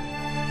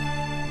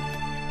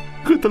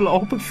和他老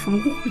婆赎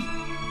回。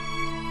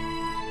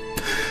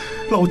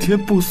老天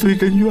不遂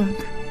人愿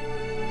的，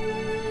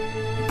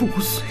不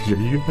遂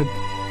人愿的。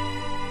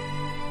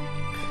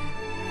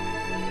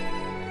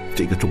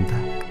这个重担，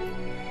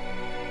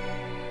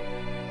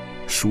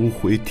赎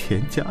回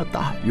田家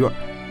大院，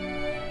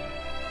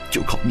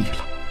就靠你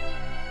了，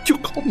就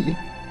靠你了。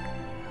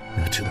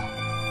我知道，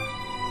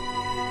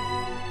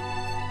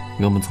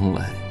我们从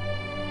来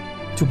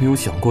就没有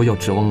想过要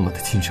指望我的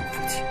亲生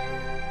父亲。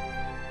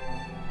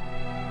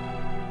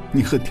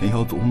你恨田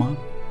耀祖吗？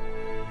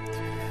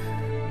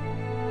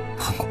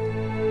恨过。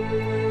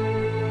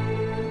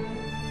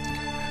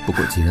不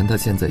过既然他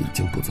现在已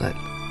经不在了，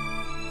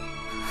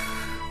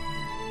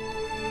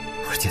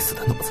而且死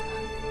的那么惨，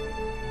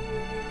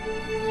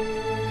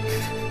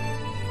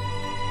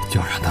就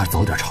要让他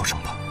早点超生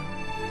吧。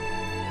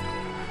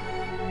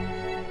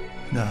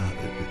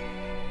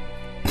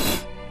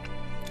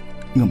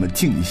那我们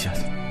敬一下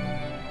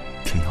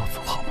田耀祖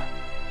好吗？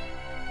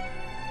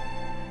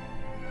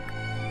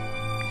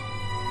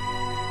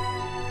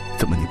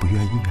怎么你不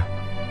愿意啊？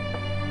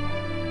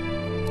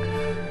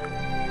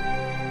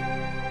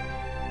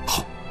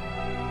好，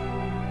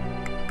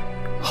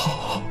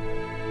好，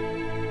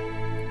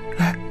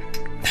来，